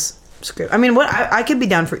it was script. I mean, what I could be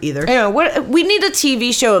down for either. We need a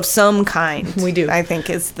TV show of some kind. We do. I think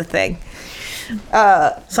is the thing.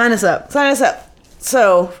 Sign us up. Sign us up.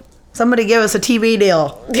 So... Somebody give us a TV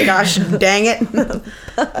deal. Gosh, dang it.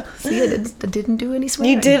 See, I didn't do any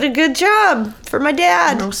swearing. You did a good job for my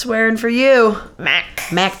dad. No swearing for you.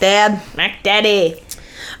 Mac Dad. Mac Daddy.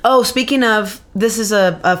 Oh, speaking of, this is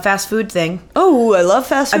a fast food thing. Oh, I love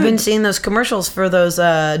fast food. I've been seeing those commercials for those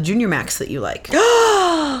Junior Macs that you like.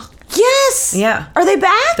 Yes. Yeah. Are they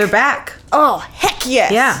back? They're back. Oh, heck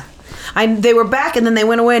yes. Yeah. They were back and then they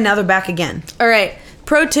went away and now they're back again. All right.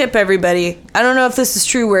 Pro tip, everybody. I don't know if this is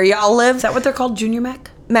true where y'all live. Is that what they're called? Junior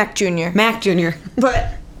Mac? Mac Jr. Mac Jr.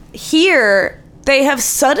 But here, they have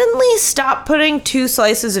suddenly stopped putting 2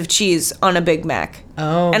 slices of cheese on a Big Mac.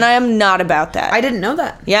 Oh. And I am not about that. I didn't know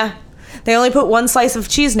that. Yeah. They only put 1 slice of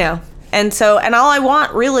cheese now. And all I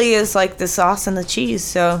want really is like the sauce and the cheese.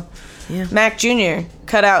 So, yeah. Mac Jr.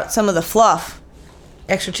 cut out some of the fluff.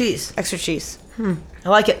 Extra cheese. Extra cheese. I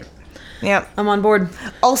like it. Yeah. I'm on board.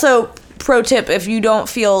 Also, pro tip, if you don't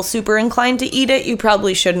feel super inclined to eat it, you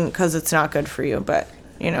probably shouldn't because it's not good for you. But,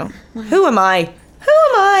 who am I? Who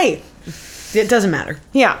am I? It doesn't matter.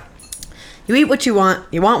 Yeah. You eat what you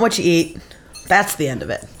want what you eat. That's the end of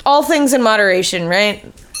it. All things in moderation, right?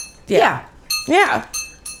 Yeah.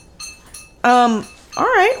 All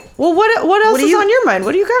right. Well, what else is on your mind?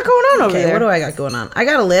 What do you got going on over there? What do I got going on? I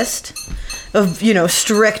got a list of,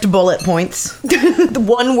 strict bullet points. The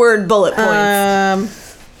 1-word bullet points.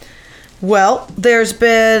 Well, there's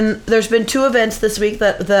been 2 events this week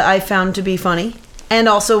that I found to be funny. And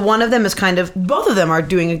also one of them is both of them are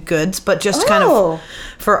doing goods, but just kind of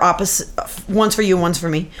for opposite, one's for you, one's for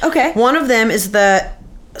me. Okay. One of them is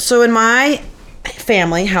so in my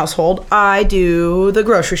family household, I do the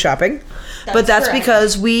grocery shopping. But that's correct.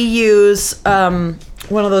 Because we use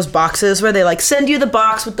one of those boxes where they send you the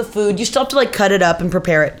box with the food. You still have to cut it up and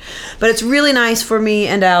prepare it. But it's really nice for me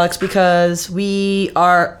and Alex because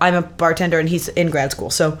I'm a bartender and he's in grad school.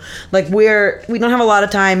 So we don't have a lot of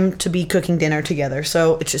time to be cooking dinner together.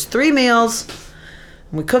 So it's just 3 meals.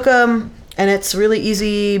 We cook them and it's really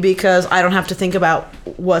easy because I don't have to think about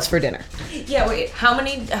what's for dinner. Yeah, wait. How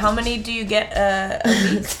many do you get a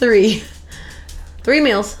week? 3. 3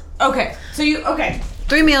 meals. Okay. So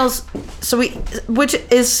 3 meals. So which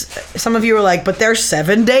is, some of you are like, but there's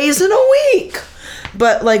 7 days in a week.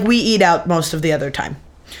 But we eat out most of the other time.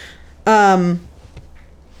 But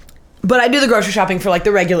I do the grocery shopping for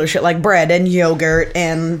the regular shit, like bread and yogurt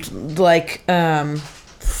and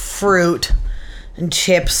fruit and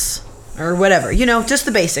chips or whatever, just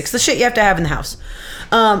the basics, the shit you have to have in the house.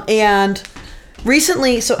 And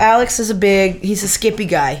recently, so Alex is he's a Skippy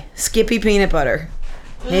guy, Skippy peanut butter.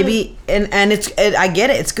 Maybe and I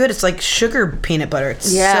get it. It's good. It's like sugar peanut butter.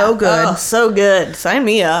 It's so good. Oh, so good. Sign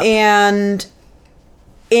me up. And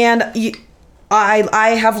I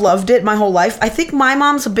have loved it my whole life. I think my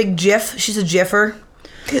mom's a big Jif. She's a Jiffer.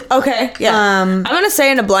 Okay. Yeah. I'm gonna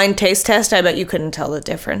say in a blind taste test, I bet you couldn't tell the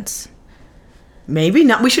difference. Maybe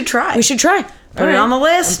not. We should try. Put it on the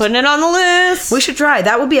list. I'm putting it on the list. We should try.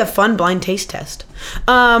 That would be a fun blind taste test.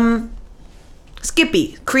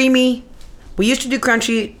 Skippy, creamy. We used to do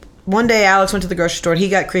crunchy. One day Alex went to the grocery store. He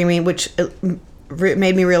got creamy, which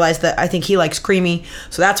made me realize that I think he likes creamy.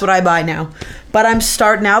 So that's what I buy now. But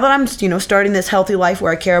now that I'm starting this healthy life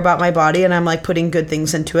where I care about my body and I'm putting good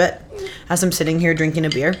things into it as I'm sitting here drinking a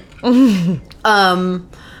beer.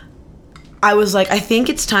 I was I think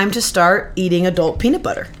it's time to start eating adult peanut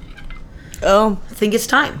butter. Oh. I think it's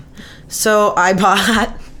time. So I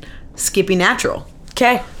bought Skippy Natural.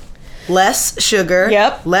 Okay. Less sugar.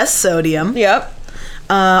 Yep. Less sodium. Yep.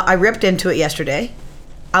 I ripped into it yesterday.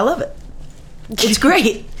 I love it. It's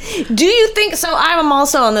great. Do you think so? I'm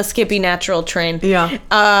also on the Skippy Natural train.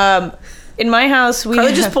 Yeah. In my house, we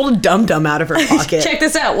Carly just pulled a Dum Dum out of her pocket. Check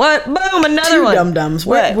this out. What? Boom! Another Two one. Dum Dums.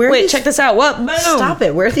 What? Where Wait, check this out. What? Boom! Stop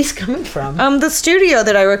it. Where are these coming from? The studio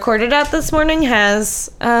that I recorded at this morning has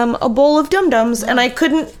a bowl of Dum Dums, and I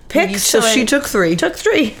couldn't pick. So she took 3. Took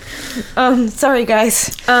 3. Sorry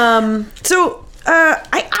guys. So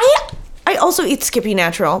I also eat Skippy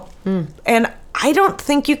Natural, and I don't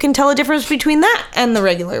think you can tell a difference between that and the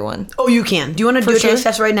regular one. Oh, you can. Do you want to do a taste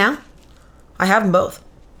test right now? I have them both.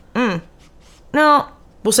 No.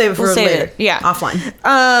 We'll save it for later. Yeah. Offline.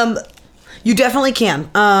 You definitely can.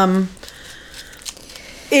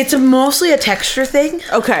 It's mostly a texture thing.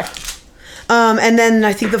 Okay. And then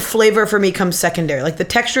I think the flavor for me comes secondary. Like the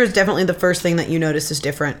texture is definitely the first thing that you notice is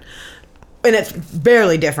different. And it's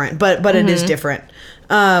barely different, but it is different.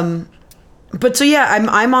 But so yeah, I'm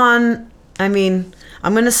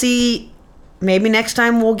gonna see, maybe next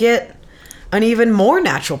time we'll get an even more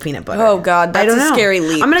natural peanut butter. Oh God, that's I don't know. scary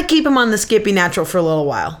leap. I'm gonna keep him on the Skippy Natural for a little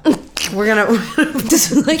while. We're gonna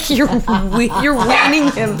Just like you're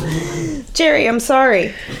weaning him, Jerry. I'm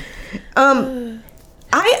sorry.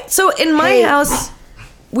 So in my house,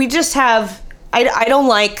 we just have. I don't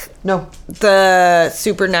like the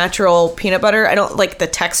supernatural peanut butter. I don't like the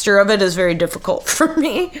texture of it is very difficult for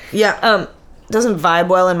me. Yeah. Doesn't vibe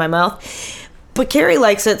well in my mouth. But Carrie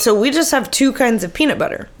likes it, so we just have 2 kinds of peanut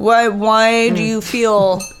butter. Why do you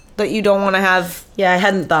feel that you don't want to have... Yeah, I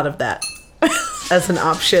hadn't thought of that as an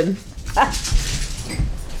option.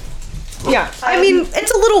 Yeah. I mean,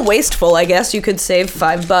 it's a little wasteful, I guess. You could save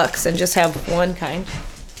 $5 and just have one kind.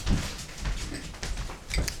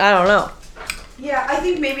 I don't know. Yeah, I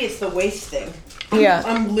think maybe it's the waste thing. Yeah.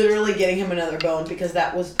 I'm literally getting him another bone because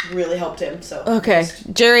that was really helped him. So Okay.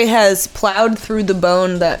 Jerry has plowed through the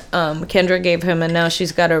bone that Kendra gave him, and now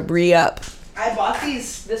she's got to re-up. I bought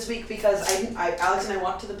these this week because Alex and I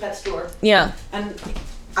walked to the pet store. Yeah. And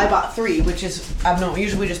I bought 3, which is, I don't know,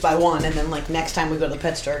 usually we just buy 1, and then like next time we go to the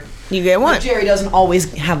pet store, You get one. Like, Jerry doesn't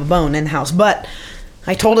always have a bone in the house, but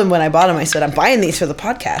I told him when I bought him, I said, I'm buying these for the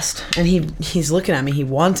podcast. And he's looking at me, he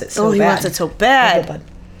wants it so bad. He wants it so bad. Okay, bud.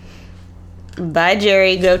 Bye,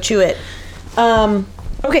 Jerry. Go chew it.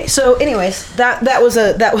 Okay, so anyways,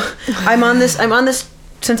 I'm on this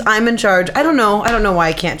since I'm in charge. I don't know why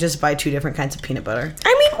I can't just buy 2 different kinds of peanut butter.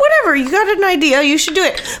 I mean, whatever. You got an idea. You should do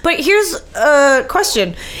it. But here's a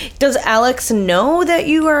question. Does Alex know that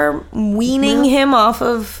you are weaning him off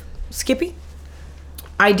of Skippy?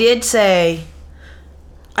 I did say,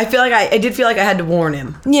 I did feel like I had to warn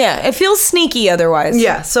him. Yeah, it feels sneaky otherwise.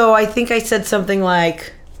 Yeah, so I think I said something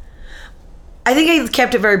like, I think I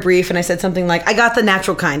kept it very brief, and I said something like, I got the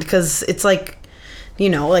natural kind, because it's like, I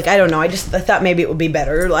don't know, I thought maybe it would be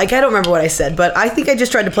better. Like, I don't remember what I said, but I think I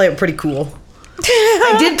just tried to play it pretty cool.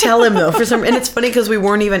 I did tell him, though, and it's funny because we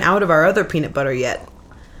weren't even out of our other peanut butter yet.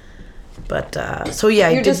 But, so yeah,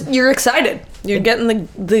 You're excited. You're getting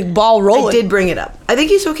the ball rolling. I did bring it up. I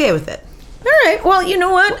think he's okay with it. All right, well, you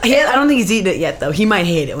know what? I don't think he's eaten it yet, though. He might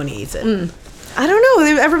hate it when he eats it. I don't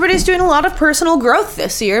know. Everybody's doing a lot of personal growth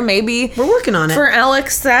this year. Maybe we're working on it. For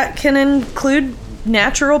Alex, that can include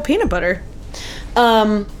natural peanut butter.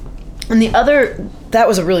 And the other, that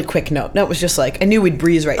was a really quick note. That was just like, I knew we'd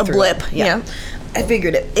breeze right through blip. it. Yeah. I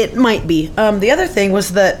figured it might be. The other thing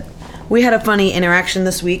was that we had a funny interaction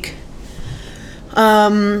this week.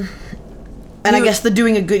 And I guess the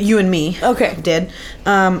doing a good, you and me did.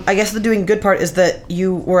 I guess the doing good part is that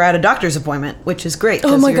you were at a doctor's appointment, which is great.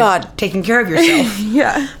 Oh my God. Taking care of yourself.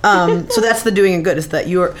 Yeah. So that's the doing a good, is that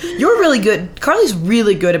you're really good. Carly's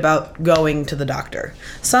really good about going to the doctor.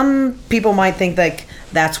 Some people might think like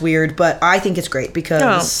that's weird, but I think it's great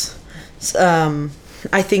because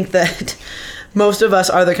I think that most of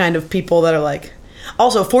us are the kind of people that are like,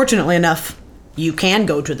 also fortunately enough, you can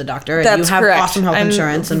go to the doctor and you have awesome health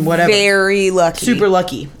insurance and whatever. Very lucky. Super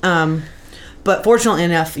lucky. But fortunately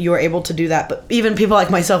enough, you are able to do that. But even people like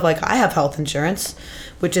myself, like I have health insurance,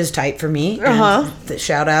 which is tight for me. And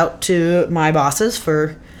shout out to my bosses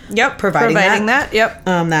for providing that. Yep.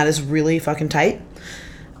 That is really fucking tight.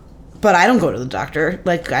 But I don't go to the doctor.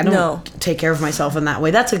 Like, I don't take care of myself in that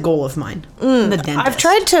way. That's a goal of mine. The dentist. I've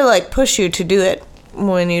tried to like push you to do it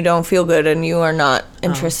when you don't feel good and you are not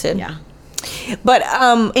interested. Yeah. But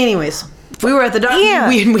anyways, we were at the doctor. Yeah,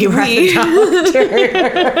 we were at the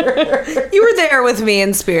doctor. You were there with me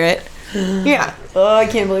in spirit. Yeah. Oh, I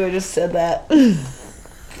can't believe I just said that.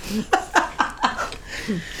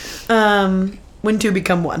 When two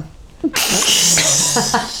become one.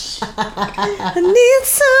 I need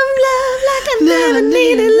some love like I never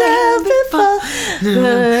needed love before.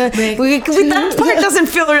 That part doesn't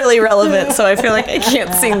feel really relevant, so I feel like I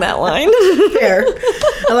can't sing that line. Fair.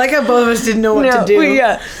 I like how both of us didn't know what to do.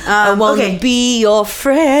 I want to be your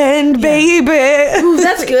friend, baby. Ooh,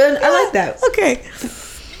 that's good. I like that. Okay.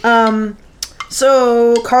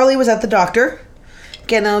 So Carly was at the doctor,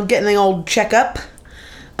 getting an old checkup,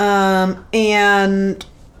 and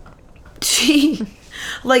she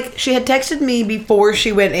had texted me before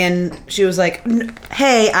she went in. She was like,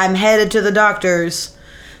 "Hey, I'm headed to the doctor's.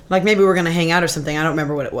 Like, maybe we're gonna hang out or something. I don't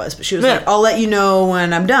remember what it was, but she was like, I'll let you know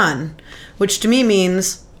when I'm done," which to me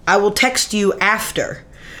means I will text you after.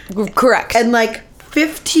 Correct. And like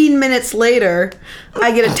 15 minutes later,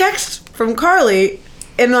 I get a text from Carly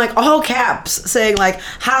in like all caps saying like,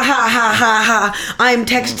 "Ha ha ha ha ha, I'm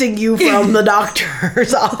texting you from the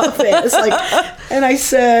doctor's office." Like, and I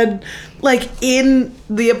said, like, in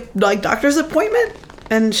the like doctor's appointment,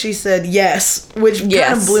 and she said yes, which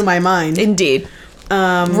kind of blew my mind. Indeed.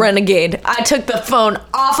 Renegade. I took the phone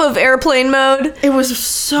off of airplane mode. It was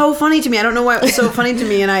so funny to me. I don't know why it was so funny to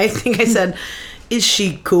me, and I think I said, "Is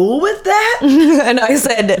she cool with that?" And I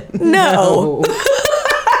said, no.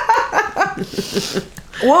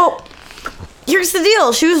 Well, here's the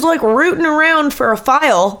deal. She was like rooting around for a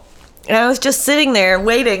file, and I was just sitting there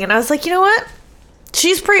waiting, and I was like, you know what?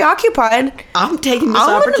 She's preoccupied. I'm taking this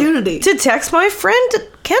opportunity to text my friend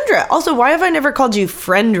Kendra. Also, why have I never called you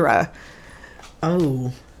Friendra?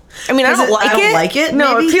 Oh. I mean, I don't like it.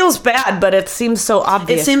 No, maybe? It feels bad, but it seems so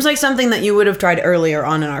obvious. It seems like something that you would have tried earlier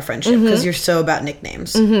on in our friendship, because you're so about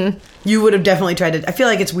nicknames. Mm-hmm. You would have definitely tried to... I feel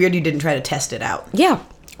like it's weird you didn't try to test it out. Yeah.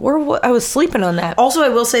 I was sleeping on that. Also, I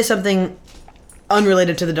will say something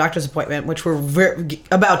unrelated to the doctor's appointment, which we're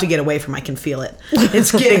about to get away from. I can feel it.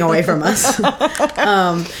 It's getting away from us.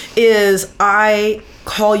 Is I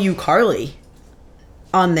call you Carly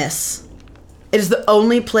on this. It is the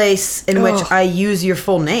only place in which I use your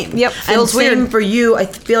full name. Yep, feels and same weird. for you. I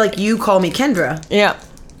feel like you call me Kendra. Yeah.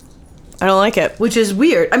 I don't like it. Which is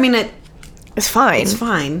weird. I mean, it's fine. It's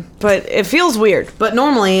fine. But it feels weird. But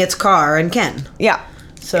normally it's Car and Ken. Yeah.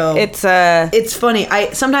 So it's funny.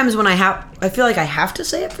 Sometimes when I feel like I have to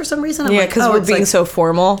say it for some reason. I'm like, because we're being so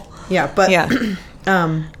formal. Yeah, but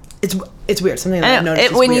it's weird. Something that I've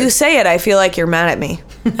noticed. When weird. you say it, I feel like you're mad at me.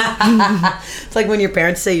 It's like when your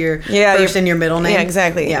parents say your first and your middle name. Yeah,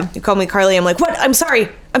 exactly. Yeah. You call me Carly. I'm like, what? I'm sorry.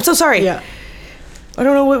 I'm so sorry. Yeah. I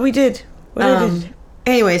don't know what we did.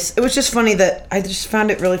 Anyways, it was just funny that I just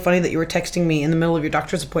found it really funny that you were texting me in the middle of your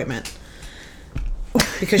doctor's appointment.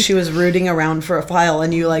 Because she was rooting around for a file,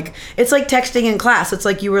 and you like, it's like texting in class. It's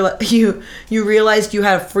like you were like, you realized you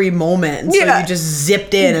had a free moment, and so you just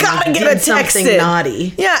zipped in and Gotta like, get did something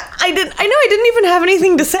naughty. Yeah, I know I didn't even have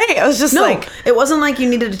anything to say. I was just like, it wasn't like you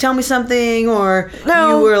needed to tell me something, or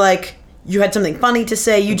you were like, you had something funny to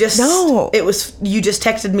say. You just you just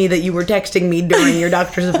texted me that you were texting me during your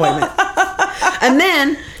doctor's appointment. And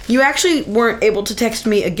then you actually weren't able to text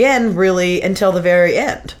me again really until the very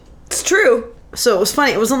end. It's true. So it was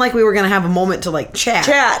funny. It wasn't like we were going to have a moment to like chat.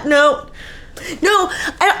 No,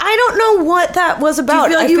 I don't know what that was about.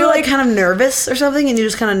 Do you feel like you were like kind of nervous or something, and you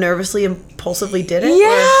just kind of nervously, impulsively did it? Yeah,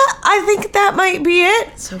 I think that might be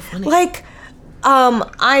it. So funny. Like, I'm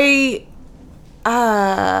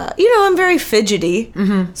very fidgety.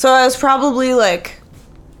 Mm-hmm. So I was probably like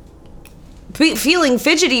feeling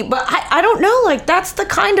fidgety, but I don't know. Like, that's the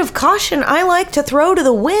kind of caution I like to throw to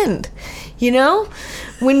the wind, you know?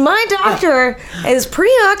 When my doctor is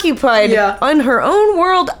preoccupied on her own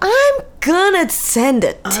world, I'm gonna send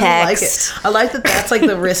a text. I like it. I like that. That's like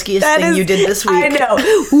the riskiest thing you did this week. I know.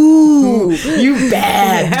 Ooh, you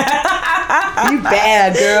bad. You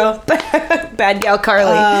bad girl. Bad gal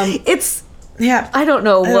Carly. I don't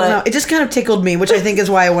know what. It just kind of tickled me, which I think is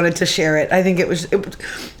why I wanted to share it. I think it was,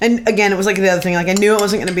 and again, it was like the other thing. Like, I knew it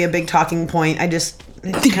wasn't going to be a big talking point. It just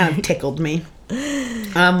kind of tickled me.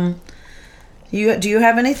 Do you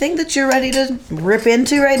have anything that you're ready to rip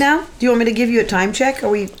into right now? Do you want me to give you a time check? Are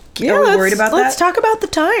we worried about that? Let's talk about the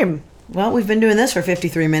time. Well, we've been doing this for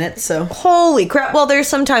 53 minutes, so. Holy crap. Well, there's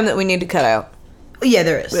some time that we need to cut out. Yeah,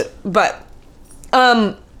 there is. But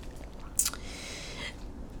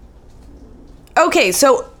okay,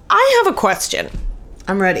 so I have a question.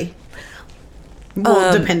 I'm ready.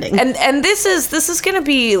 Well, depending. And this is going to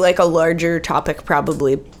be like a larger topic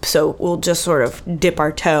probably, so we'll just sort of dip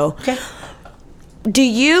our toe. Okay. Do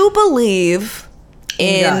you believe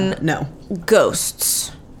in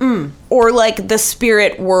ghosts? Or like the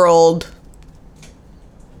spirit world,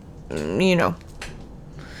 you know?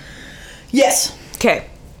 Yes. Okay.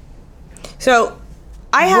 So,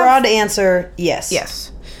 I have... Broad answer, yes.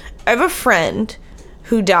 Yes. I have a friend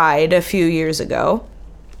who died a few years ago.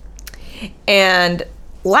 And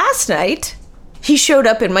last night, he showed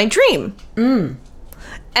up in my dream.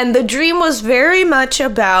 And the dream was very much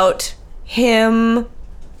about him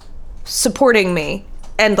supporting me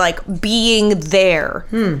and, like, being there.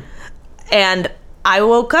 And I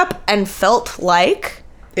woke up and felt like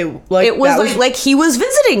it was like he was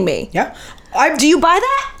visiting me. Yeah. Do you buy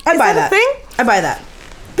that? I buy that. A thing? I buy that.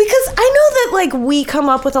 Because I know that, like, we come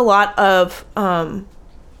up with a lot of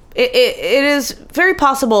it is very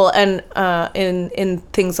possible, and in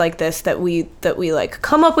things like this that we like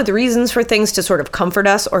come up with reasons for things to sort of comfort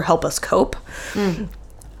us or help us cope.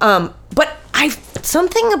 But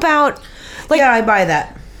something about, like, yeah, I buy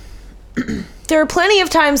that. there are plenty of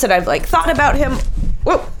times that I've, like, thought about him.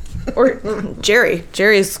 Whoa. Or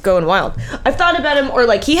Jerry's going wild. I've thought about him, or,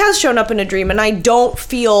 like, he has shown up in a dream and I don't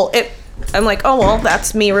feel it. I'm like, oh, well,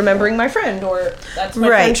 that's me remembering my friend, or that's my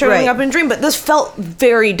friend showing up in a dream. But this felt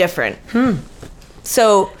very different.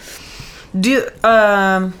 So,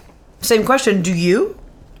 same question. Do you?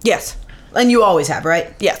 Yes. And you always have,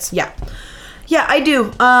 right? Yes. Yeah. Yeah, I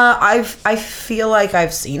do. I feel like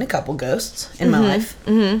I've seen a couple ghosts in my life.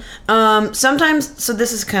 Sometimes, so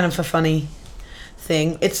this is kind of a funny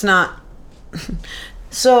thing. It's not.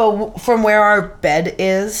 So from where our bed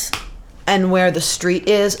is, and where the street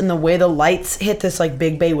is, and the way the lights hit this, like,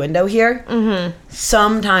 big bay window here,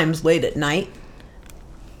 sometimes late at night,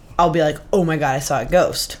 I'll be like, oh my god, I saw a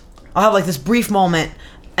ghost. I'll have, like, this brief moment,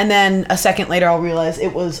 and then a second later I'll realize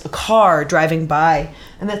it was a car driving by,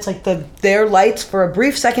 and that's like their lights for a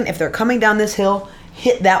brief second, if they're coming down this hill,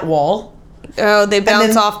 hit that wall. Oh, they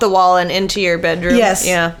bounce off the wall and into your bedroom? Yes.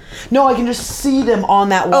 Yeah. No, I can just see them on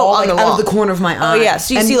that wall, on like, the out wall. of the corner of my eye. Oh, yeah.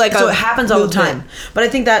 So you see, like, so a it happens all the movement. time. But I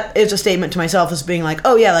think that is a statement to myself, as being like,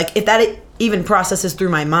 oh yeah, like, if that even processes through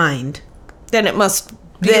my mind, Then it must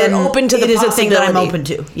be then open to the it is a thing that I'm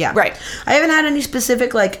possibility. open to. Yeah. Right. I haven't had any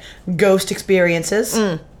specific, like, ghost experiences.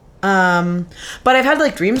 But I've had,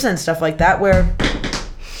 like, dreams and stuff like that where...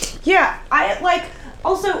 Yeah, I, like,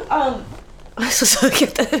 also, I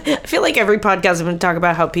feel like every podcast I'm going to talk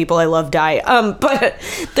about how people I love die. But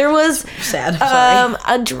there was Sad. Sorry.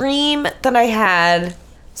 a dream that I had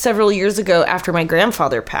several years ago after my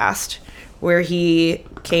grandfather passed, where he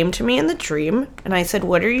came to me in the dream, and I said,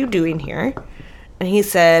 "What are you doing here?" And he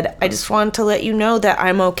said, "I just wanted to let you know that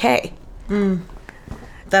I'm okay."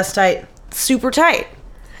 That's tight. Super tight.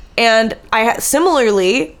 And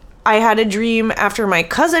similarly, I had a dream after my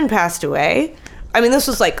cousin passed away. I mean, this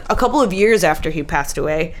was like a couple of years after he passed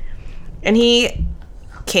away. And he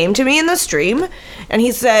came to me in this dream, and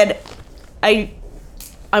he said,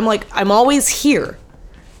 I'm always here.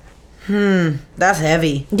 That's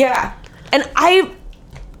heavy. Yeah. And I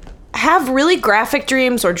have really graphic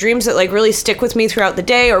dreams, or dreams that, like, really stick with me throughout the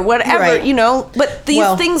day or whatever, Right. you know, but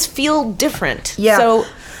these things feel different. Yeah. So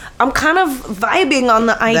I'm kind of vibing on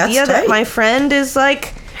the idea that tight. my friend is,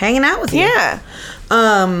 like, Hanging out with you. yeah.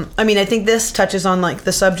 I mean, I think this touches on, like,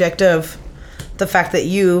 the subject of the fact that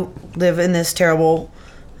you live in this terrible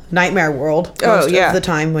nightmare world most of the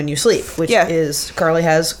time when you sleep, which is Carly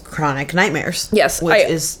has chronic nightmares. Yes, which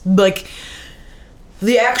is, like,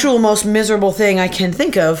 the actual most miserable thing I can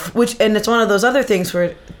think of. And it's one of those other things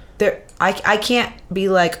where I can't be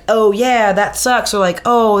like, oh yeah, that sucks, or like,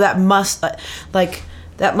 oh, that must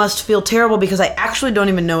feel terrible, because I actually don't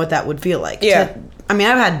even know what that would feel like. Yeah. I mean,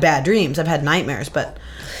 I've had bad dreams, I've had nightmares, but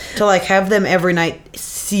to, like, have them every night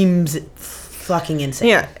seems fucking insane.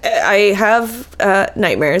 Yeah. I have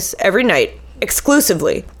nightmares every night,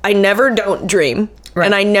 exclusively. I never don't dream. Right.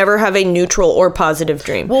 And I never have a neutral or positive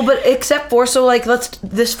dream. Well, but except for, so, like,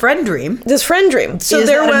 this friend dream. This friend dream. So is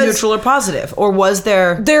there that was a neutral or positive, or was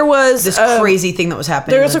there this crazy thing that was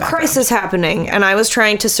happening? There was a crisis happening, and I was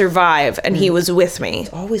trying to survive, and he was with me.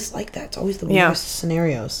 It's always like that. It's always the weirdest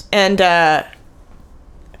scenarios. And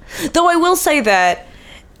though I will say that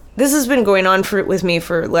this has been going on with me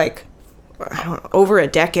for, like, I don't know, over a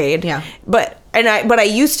decade. Yeah. But I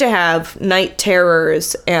used to have night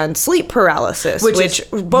terrors and sleep paralysis, which is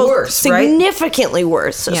both worse, significantly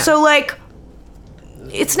worse. Yeah. So, like,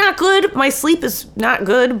 it's not good. My sleep is not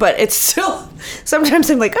good, but it's still, sometimes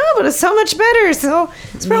I'm like, oh, but it's so much better, so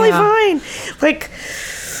it's probably fine. Like,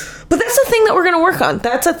 but that's a thing that we're going to work on.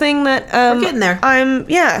 That's a thing that we're getting there.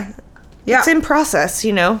 It's in process,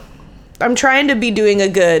 you know. I'm trying to be doing a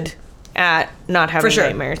good at not having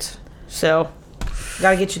nightmares. So,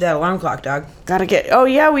 Gotta get you that alarm clock, dog. Oh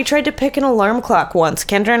yeah, we tried to pick an alarm clock once.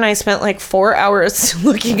 Kendra and I spent like 4 hours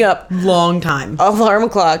looking up Long time. alarm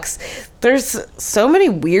clocks. There's so many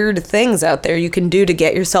weird things out there you can do to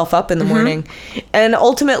get yourself up in the morning. And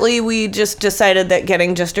ultimately we just decided that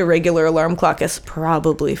getting just a regular alarm clock is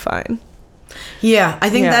probably fine. Yeah, I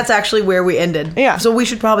think that's actually where we ended. Yeah. So we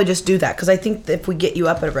should probably just do that, because I think if we get you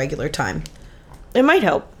up at a regular time, It might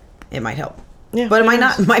help. it might help. Yeah, But it who might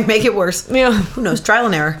knows? not. It might make it worse. Yeah. Who knows? Trial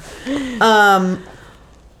and error.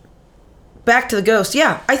 Back to the ghost.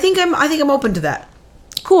 Yeah, I think I'm open to that.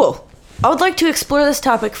 Cool. I would like to explore this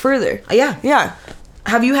topic further. Yeah. Yeah.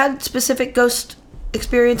 Have you had specific ghost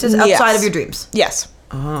experiences outside Yes. of your dreams? Yes.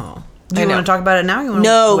 Oh. Do I you know. want to talk about it now? Or you wanna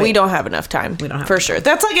No, wait? we don't have enough time. We don't have for enough sure.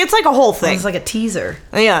 That's like it's like a whole thing. It's like a teaser.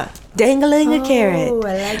 Yeah. Dangling a carrot. Oh,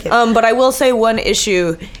 I like it. But I will say one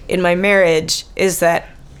issue in my marriage is that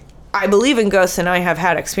I believe in ghosts and I have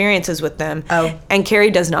had experiences with them. Oh. And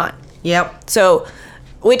Carrie does not. Yep. So,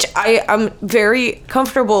 which I'm very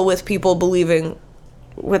comfortable with people believing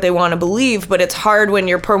what they want to believe, but it's hard when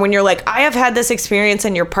you're like, I have had this experience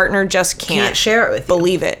and your partner just Can't share it with you.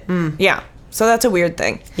 believe it. Yeah. So that's a weird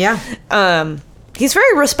thing. Yeah. He's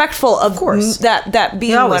very respectful of course. that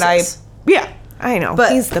being always what I. is. Yeah, I know.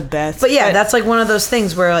 But he's the best. But yeah, that's like one of those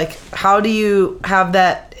things where like, how do you have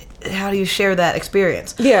that? How do you share that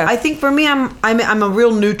experience? Yeah. I think for me, I'm a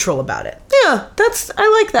real neutral about it. yeah,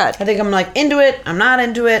 I like that. I think I'm like into it. I'm not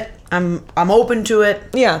into it. I'm open to it.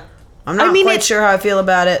 Yeah, I'm not quite sure how I feel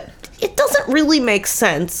about it. it doesn't really make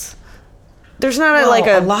sense. There's not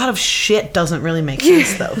A lot of shit doesn't really make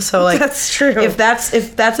sense though. So like That's true. If that's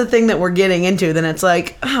the thing that we're getting into, then it's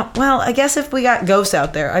like, oh, well, I guess if we got ghosts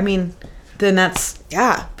out there, I mean, then that's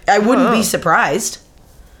yeah. I wouldn't be surprised.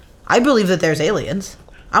 I believe that there's aliens.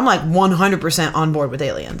 I'm like 100% on board with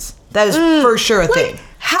aliens. That is for sure a thing.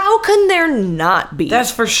 How can there not be?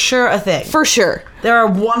 That's for sure a thing. for sure. There are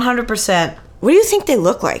 100%. What do you think they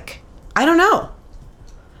look like? I don't know.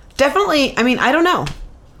 Definitely. I mean, I don't know.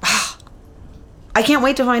 I can't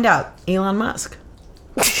wait to find out. Elon Musk.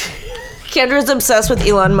 Kendra's obsessed with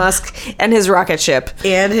Elon Musk and his rocket ship.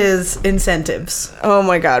 And his incentives. Oh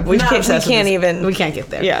my god, we Not can't obsessed with even. We can't get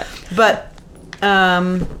there. Yeah. But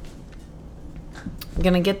we're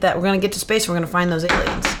gonna get that. We're gonna get to space. We're gonna find those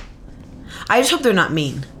aliens. I just hope they're not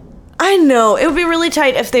mean. I know it would be really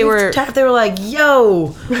tight if they were If they were like, "Yo,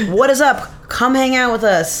 what is up? Come hang out with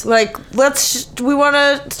us." like, we want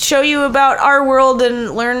to show you about our world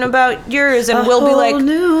and learn about yours, and we'll be like,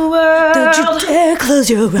 new world. don't you dare close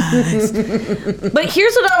your eyes. But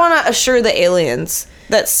here's what I want to assure the aliens: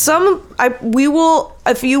 that we will,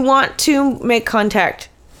 if you want to make contact,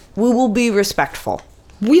 we will be respectful.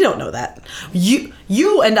 We don't know that.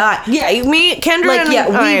 You and I. Yeah, me, Kendra, Like, and yeah,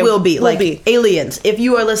 I we will be. will Like, be. aliens, if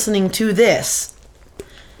you are listening to this,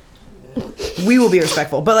 we will be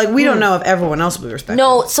respectful. But, like, we don't know if everyone else will be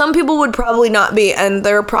respectful. No, some people would probably not be, and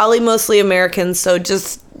they're probably mostly Americans. So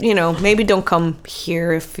just maybe don't come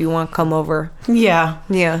here if you want to come over. Yeah.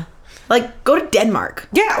 Yeah, Like, go to Denmark.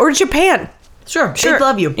 yeah, or Japan. Sure. Sure, They'd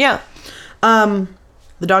love you. Yeah.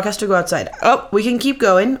 The dog has to go outside. Oh. We can keep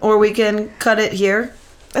going, or we can cut it here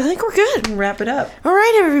I think we're good. and wrap it up. All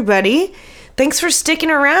right, everybody. Thanks for sticking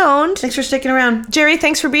around. Thanks for sticking around. Jerry,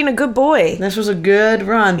 thanks for being a good boy. This was a good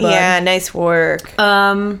run, bud. Yeah, nice work. All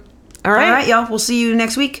All right. right. Y'all. We'll see you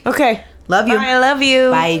next week. Okay. Love you. I love you.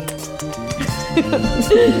 Bye.